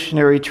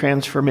evolutionary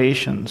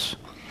transformations.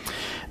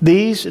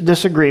 These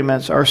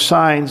disagreements are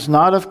signs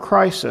not of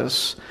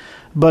crisis,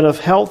 but of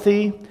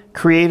healthy,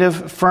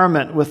 creative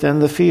ferment within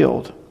the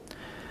field.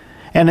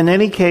 And in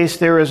any case,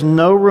 there is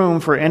no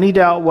room for any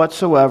doubt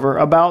whatsoever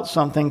about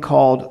something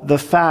called the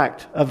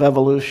fact of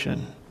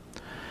evolution.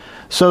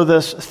 So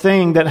this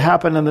thing that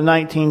happened in the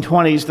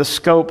 1920s, the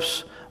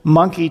Scopes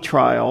monkey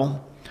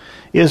trial,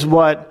 is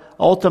what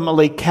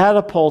ultimately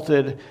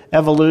catapulted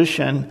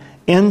evolution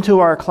into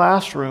our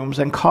classrooms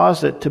and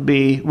caused it to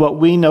be what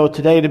we know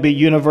today to be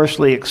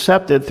universally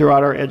accepted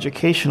throughout our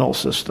educational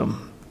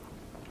system.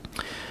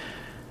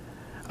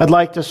 I'd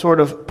like to sort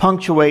of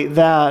punctuate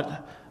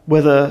that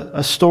with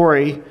a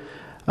story,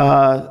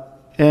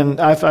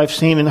 and I've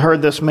seen and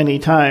heard this many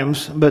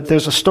times, but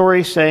there's a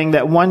story saying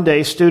that one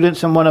day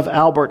students in one of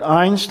Albert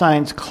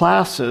Einstein's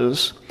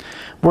classes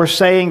were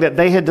saying that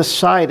they had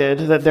decided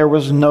that there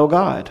was no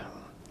God.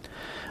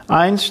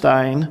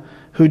 Einstein,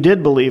 who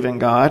did believe in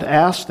God,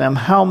 asked them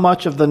how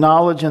much of the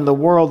knowledge in the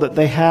world that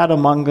they had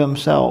among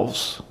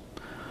themselves.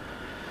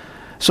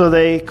 So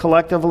they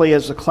collectively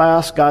as a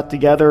class got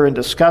together and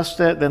discussed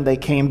it. Then they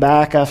came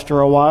back after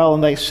a while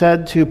and they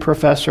said to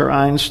Professor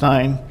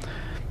Einstein,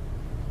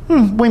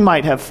 we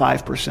might have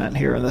 5%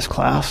 here in this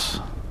class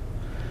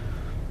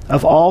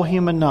of all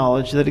human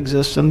knowledge that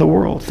exists in the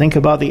world. Think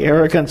about the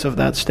arrogance of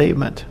that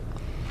statement.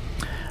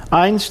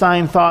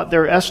 Einstein thought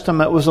their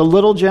estimate was a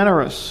little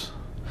generous,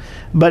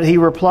 but he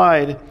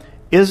replied,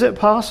 is it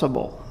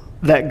possible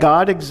that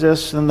God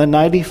exists in the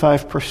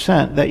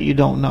 95% that you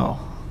don't know?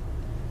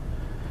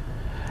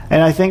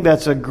 And I think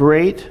that's a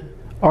great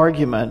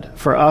argument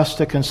for us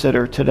to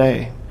consider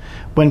today.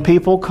 When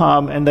people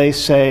come and they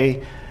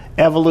say,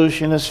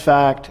 evolution is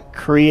fact,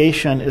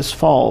 creation is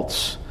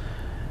false,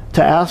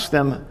 to ask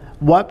them,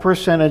 what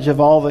percentage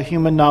of all the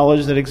human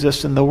knowledge that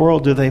exists in the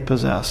world do they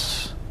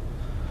possess?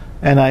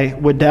 And I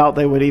would doubt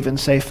they would even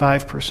say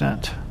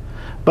 5%.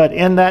 But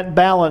in that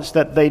balance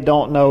that they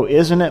don't know,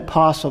 isn't it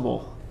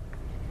possible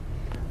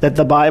that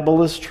the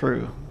Bible is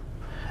true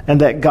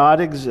and that God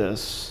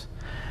exists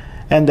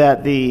and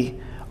that the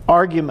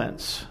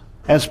arguments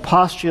as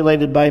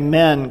postulated by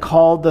men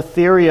called the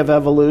theory of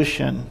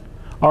evolution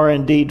are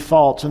indeed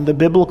false, and the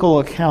biblical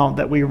account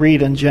that we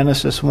read in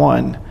Genesis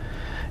 1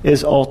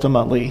 is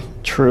ultimately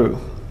true?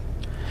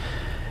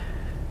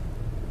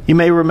 You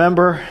may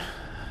remember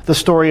the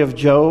story of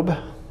Job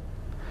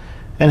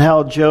and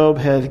how Job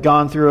had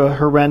gone through a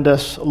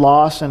horrendous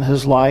loss in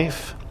his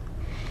life.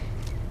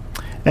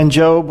 And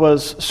Job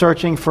was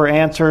searching for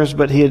answers,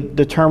 but he had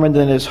determined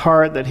in his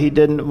heart that he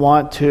didn't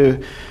want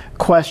to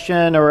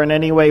question or in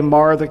any way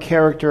mar the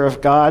character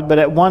of God. But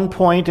at one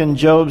point in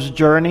Job's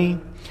journey,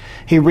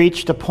 he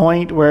reached a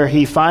point where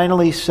he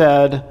finally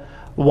said,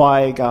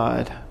 "Why,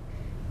 God?"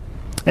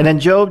 And in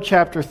Job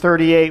chapter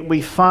 38,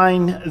 we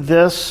find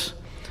this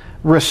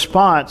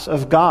response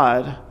of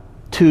God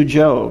to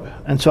Job.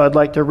 And so I'd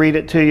like to read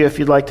it to you if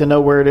you'd like to know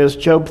where it is.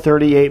 Job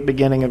 38,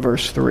 beginning in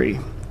verse 3.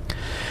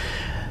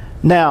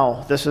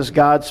 Now, this is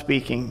God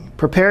speaking.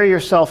 Prepare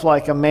yourself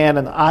like a man,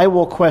 and I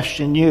will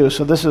question you.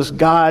 So this is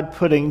God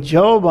putting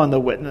Job on the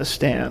witness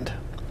stand.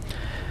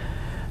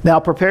 Now,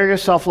 prepare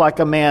yourself like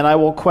a man, I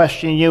will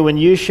question you, and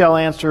you shall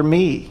answer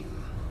me.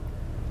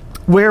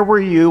 Where were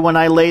you when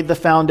I laid the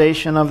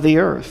foundation of the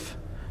earth?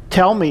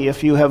 Tell me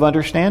if you have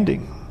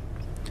understanding.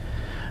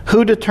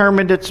 Who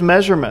determined its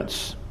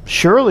measurements?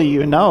 Surely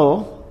you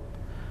know.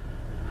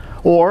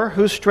 Or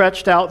who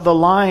stretched out the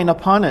line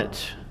upon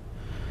it?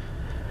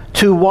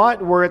 To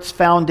what were its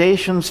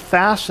foundations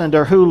fastened,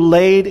 or who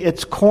laid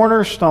its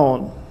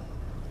cornerstone?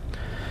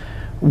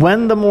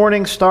 When the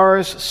morning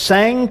stars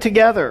sang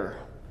together,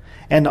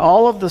 and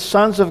all of the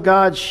sons of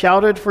God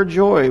shouted for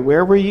joy,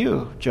 where were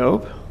you,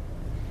 Job?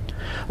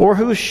 Or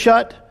who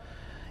shut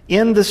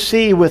in the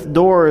sea with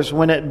doors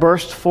when it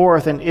burst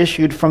forth and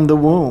issued from the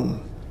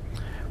womb?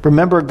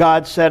 Remember,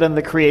 God said in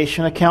the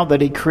creation account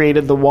that He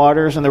created the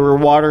waters, and there were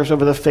waters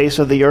over the face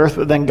of the earth,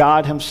 but then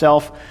God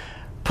Himself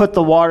put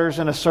the waters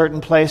in a certain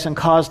place and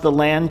caused the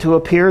land to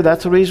appear.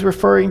 That's what He's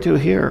referring to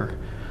here.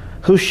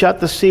 Who shut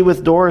the sea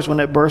with doors when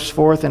it burst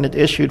forth and it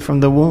issued from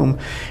the womb?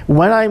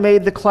 When I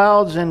made the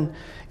clouds in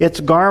its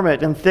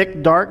garment and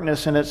thick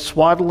darkness in its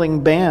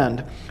swaddling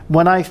band,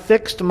 when I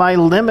fixed my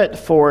limit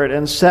for it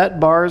and set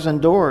bars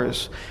and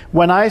doors,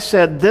 when I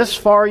said, this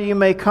far you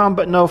may come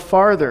but no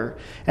farther,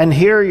 and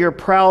here your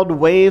proud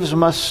waves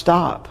must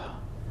stop.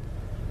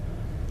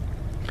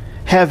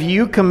 Have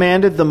you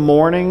commanded the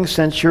morning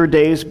since your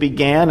days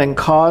began and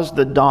caused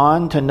the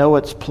dawn to know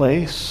its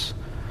place?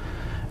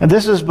 And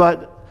this is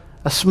but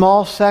a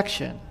small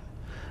section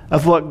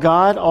of what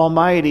God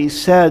Almighty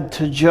said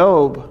to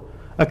Job,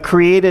 a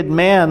created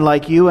man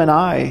like you and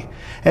I,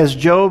 as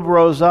Job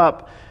rose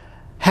up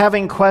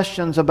having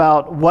questions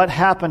about what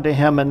happened to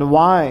him and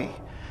why.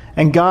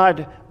 And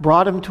God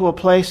brought him to a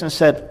place and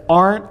said,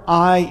 "Aren't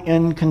I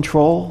in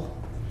control?"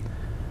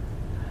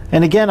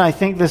 And again, I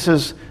think this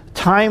is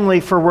timely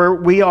for where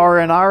we are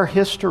in our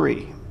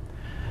history.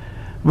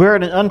 We're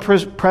at an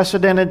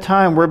unprecedented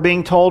time. We're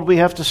being told we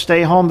have to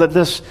stay home, that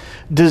this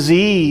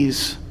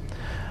disease,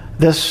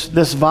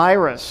 this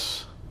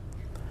virus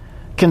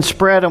can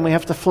spread, and we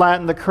have to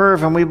flatten the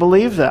curve, and we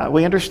believe that.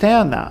 We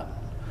understand that.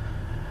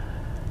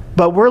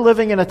 But we're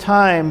living in a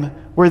time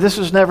where this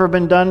has never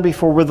been done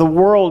before, where the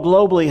world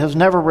globally has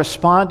never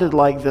responded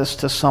like this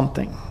to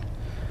something.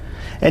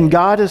 And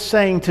God is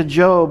saying to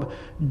Job,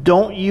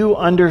 "Don't you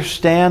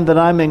understand that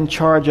I'm in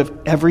charge of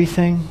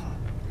everything?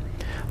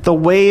 The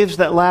waves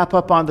that lap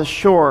up on the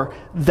shore,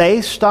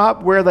 they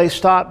stop where they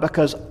stop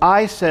because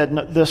I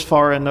said this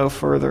far and no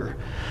further.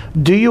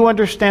 Do you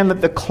understand that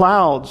the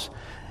clouds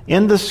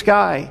in the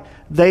sky,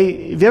 have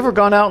you ever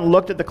gone out and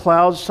looked at the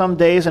clouds some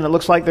days and it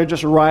looks like they're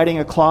just riding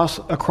across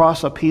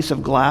a piece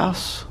of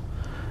glass?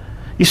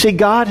 You see,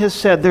 God has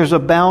said there's a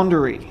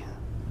boundary.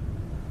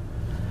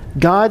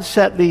 God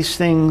set these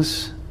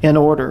things in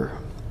order.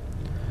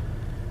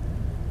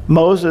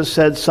 Moses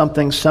said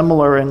something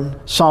similar in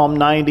Psalm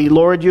 90.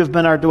 "Lord, you have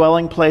been our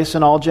dwelling place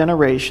in all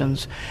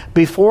generations.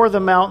 Before the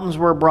mountains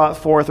were brought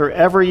forth, or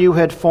ever you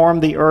had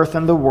formed the earth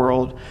and the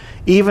world,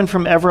 even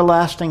from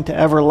everlasting to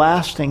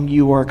everlasting,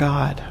 you are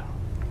God."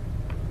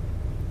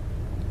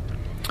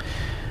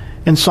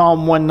 In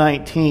Psalm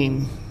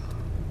 119,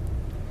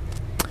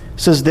 it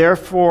says,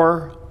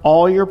 "Therefore,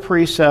 all your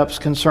precepts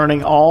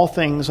concerning all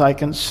things I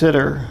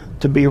consider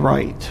to be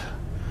right."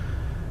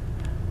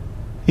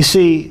 You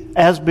see,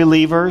 as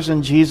believers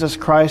in Jesus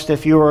Christ,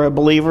 if you are a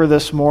believer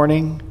this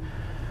morning,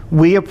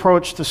 we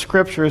approach the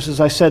Scriptures,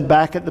 as I said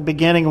back at the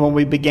beginning when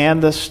we began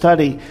this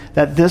study,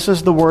 that this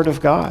is the Word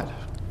of God.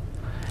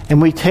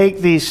 And we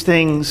take these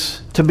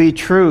things to be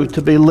true,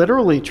 to be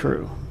literally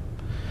true.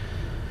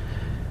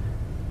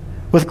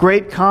 With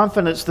great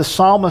confidence, the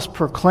psalmist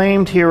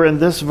proclaimed here in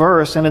this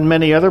verse and in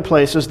many other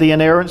places the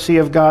inerrancy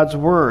of God's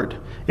Word.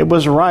 It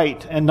was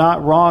right and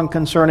not wrong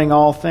concerning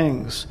all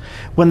things.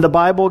 When the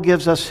Bible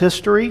gives us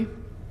history,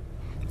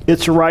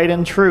 it's right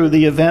and true.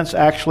 The events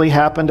actually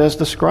happened as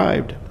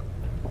described.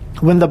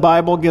 When the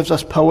Bible gives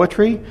us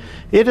poetry,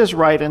 it is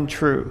right and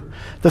true.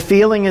 The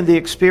feeling and the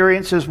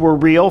experiences were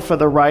real for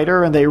the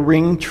writer, and they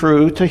ring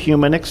true to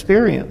human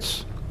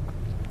experience.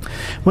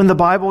 When the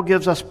Bible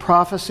gives us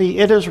prophecy,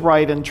 it is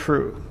right and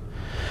true.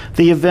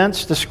 The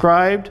events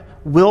described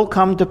will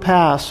come to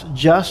pass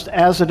just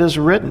as it is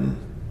written.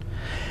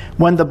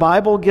 When the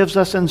Bible gives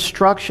us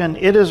instruction,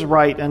 it is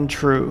right and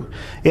true.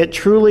 It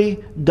truly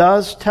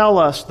does tell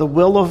us the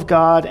will of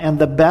God and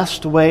the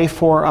best way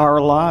for our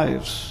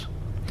lives.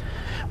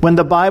 When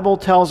the Bible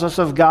tells us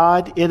of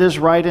God, it is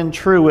right and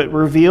true. It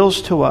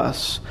reveals to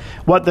us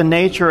what the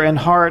nature and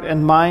heart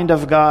and mind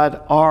of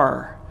God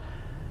are.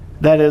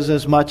 That is,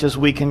 as much as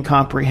we can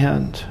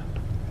comprehend.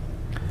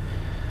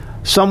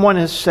 Someone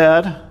has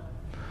said,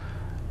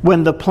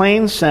 when the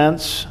plain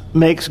sense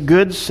makes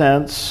good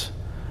sense,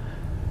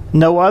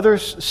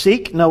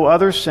 seek no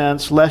other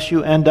sense lest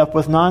you end up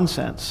with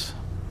nonsense.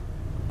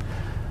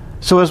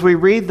 So as we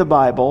read the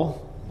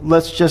Bible,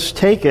 let's just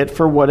take it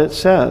for what it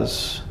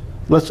says.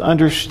 Let's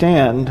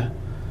understand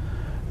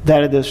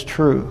that it is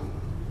true.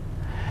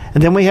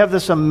 And then we have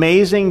this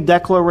amazing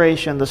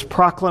declaration, this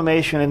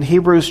proclamation in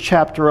Hebrews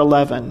chapter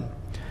 11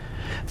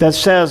 that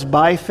says,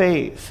 by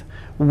faith,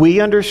 we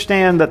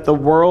understand that the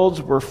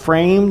worlds were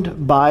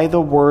framed by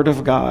the Word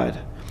of God,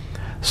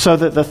 so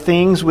that the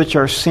things which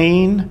are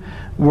seen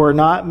were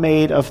not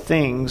made of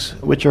things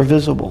which are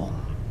visible.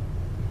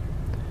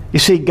 You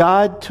see,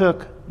 God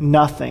took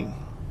nothing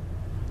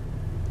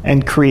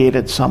and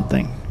created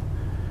something.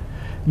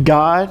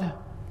 God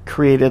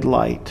created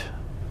light.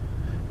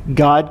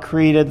 God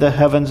created the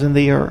heavens and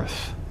the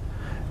earth.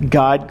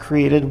 God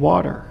created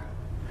water.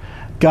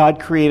 God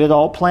created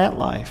all plant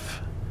life.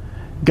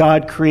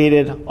 God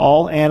created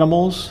all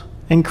animals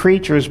and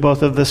creatures,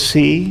 both of the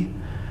sea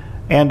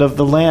and of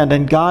the land.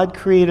 And God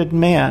created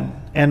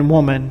man and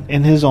woman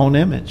in His own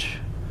image.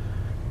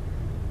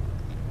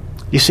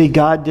 You see,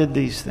 God did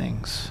these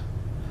things.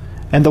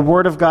 And the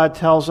Word of God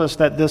tells us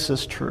that this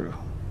is true.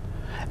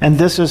 And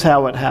this is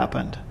how it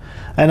happened.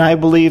 And I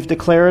believe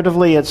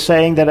declaratively it's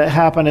saying that it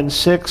happened in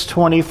 6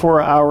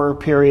 24-hour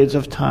periods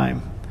of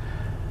time.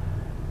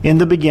 In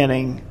the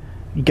beginning,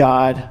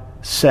 God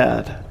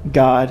said,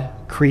 God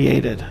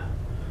created.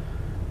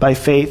 By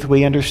faith,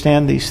 we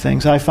understand these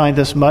things. I find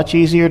this much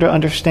easier to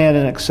understand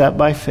and accept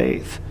by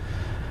faith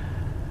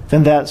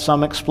than that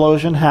some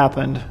explosion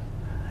happened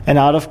and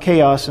out of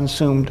chaos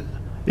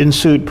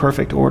ensued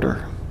perfect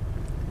order.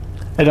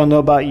 I don't know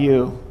about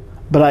you,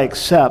 but I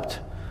accept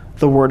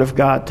the Word of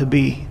God to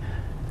be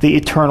the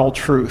eternal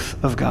truth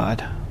of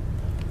God.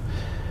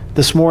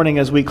 This morning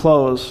as we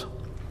close,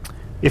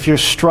 if you're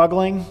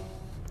struggling,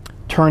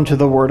 turn to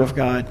the Word of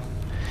God.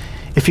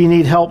 If you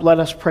need help, let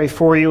us pray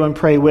for you and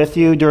pray with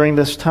you during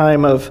this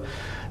time of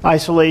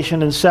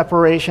isolation and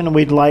separation.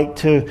 We'd like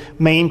to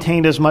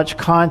maintain as much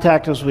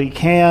contact as we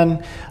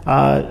can.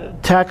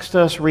 Text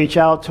us, reach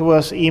out to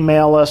us,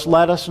 email us,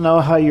 let us know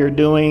how you're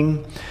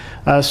doing.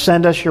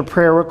 Send us your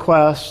prayer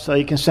requests.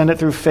 You can send it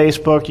through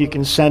Facebook. You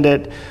can send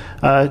it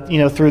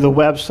through the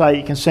website.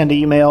 You can send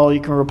email.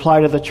 You can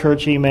reply to the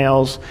church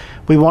emails.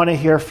 We want to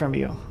hear from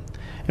you.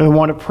 And we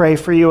want to pray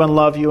for you and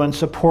love you and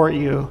support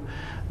you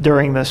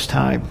during this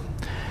time.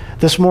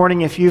 This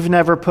morning, if you've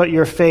never put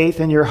your faith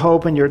and your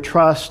hope and your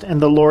trust in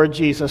the Lord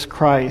Jesus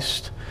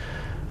Christ,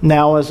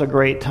 now is a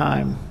great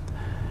time.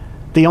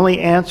 The only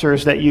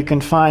answers that you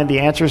can find, the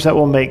answers that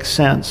will make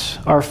sense,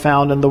 are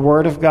found in the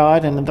Word of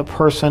God and in the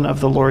person of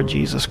the Lord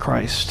Jesus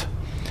Christ.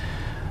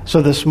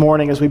 So this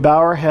morning, as we bow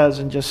our heads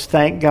and just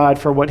thank God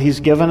for what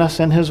He's given us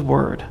in His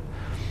Word,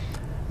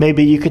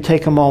 maybe you could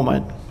take a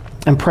moment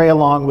and pray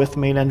along with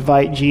me and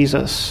invite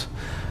Jesus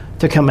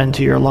to come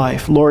into your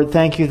life. Lord,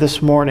 thank you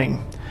this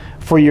morning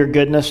for your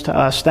goodness to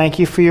us. Thank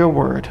you for your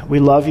word. We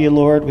love you,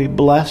 Lord. We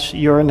bless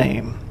your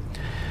name.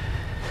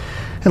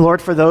 And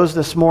Lord, for those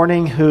this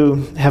morning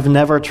who have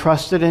never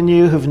trusted in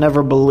you, who've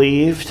never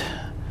believed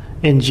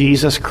in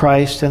Jesus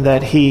Christ and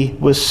that he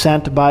was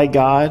sent by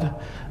God,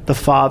 the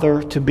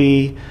Father, to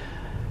be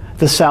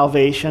the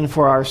salvation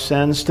for our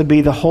sins, to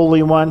be the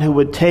Holy One who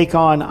would take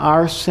on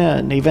our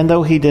sin, even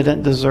though he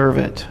didn't deserve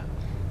it.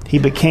 He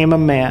became a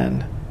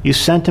man. You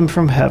sent him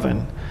from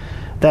heaven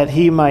that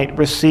he might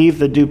receive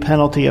the due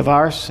penalty of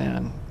our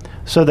sin,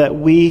 so that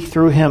we,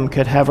 through him,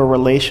 could have a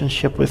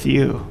relationship with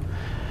you,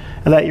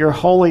 and that your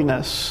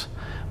holiness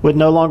would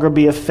no longer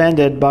be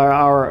offended by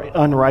our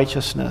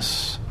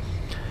unrighteousness,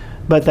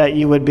 but that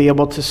you would be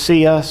able to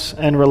see us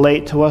and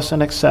relate to us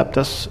and accept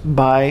us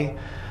by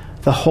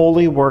the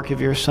holy work of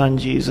your Son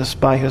Jesus,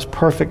 by his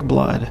perfect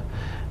blood,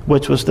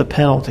 which was the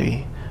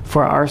penalty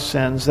for our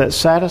sins that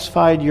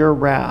satisfied your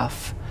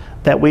wrath,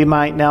 that we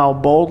might now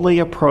boldly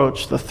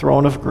approach the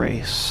throne of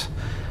grace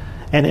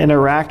and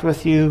interact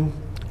with you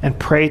and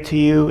pray to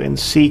you and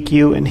seek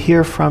you and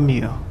hear from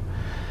you.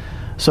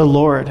 So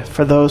Lord,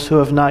 for those who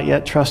have not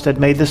yet trusted,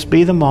 may this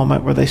be the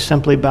moment where they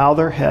simply bow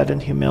their head in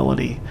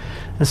humility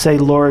and say,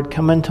 Lord,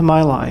 come into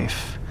my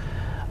life.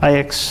 I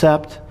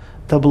accept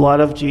the blood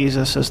of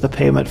Jesus as the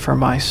payment for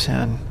my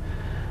sin,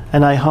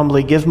 and I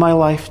humbly give my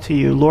life to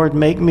you. Lord,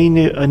 make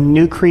me a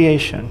new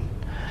creation.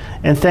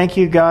 And thank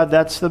you, God,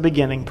 that's the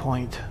beginning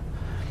point.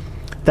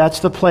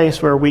 That's the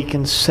place where we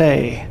can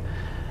say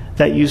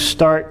that you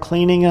start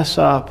cleaning us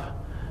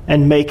up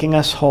and making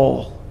us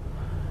whole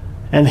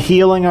and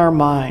healing our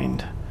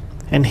mind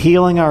and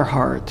healing our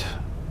heart.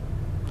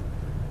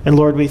 And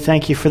Lord, we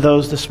thank you for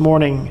those this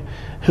morning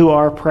who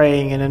are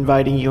praying and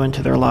inviting you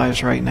into their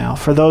lives right now.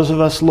 For those of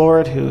us,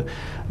 Lord, who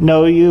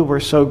know you, we're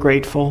so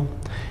grateful.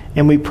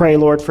 And we pray,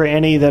 Lord, for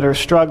any that are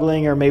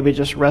struggling or maybe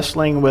just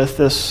wrestling with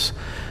this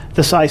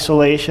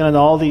isolation and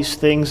all these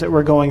things that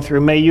we're going through.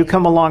 May you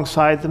come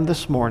alongside them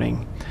this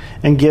morning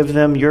and give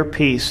them your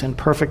peace in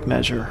perfect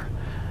measure,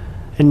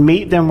 and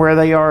meet them where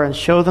they are and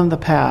show them the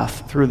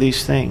path through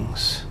these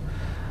things,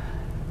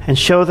 and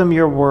show them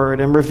your word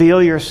and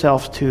reveal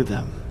yourself to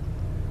them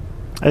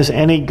as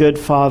any good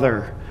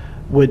father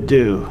would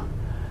do.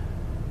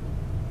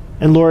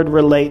 And Lord,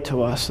 relate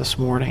to us this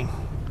morning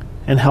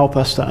and help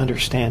us to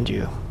understand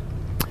you.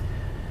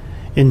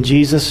 In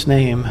Jesus'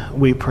 name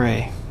we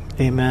pray.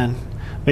 Amen.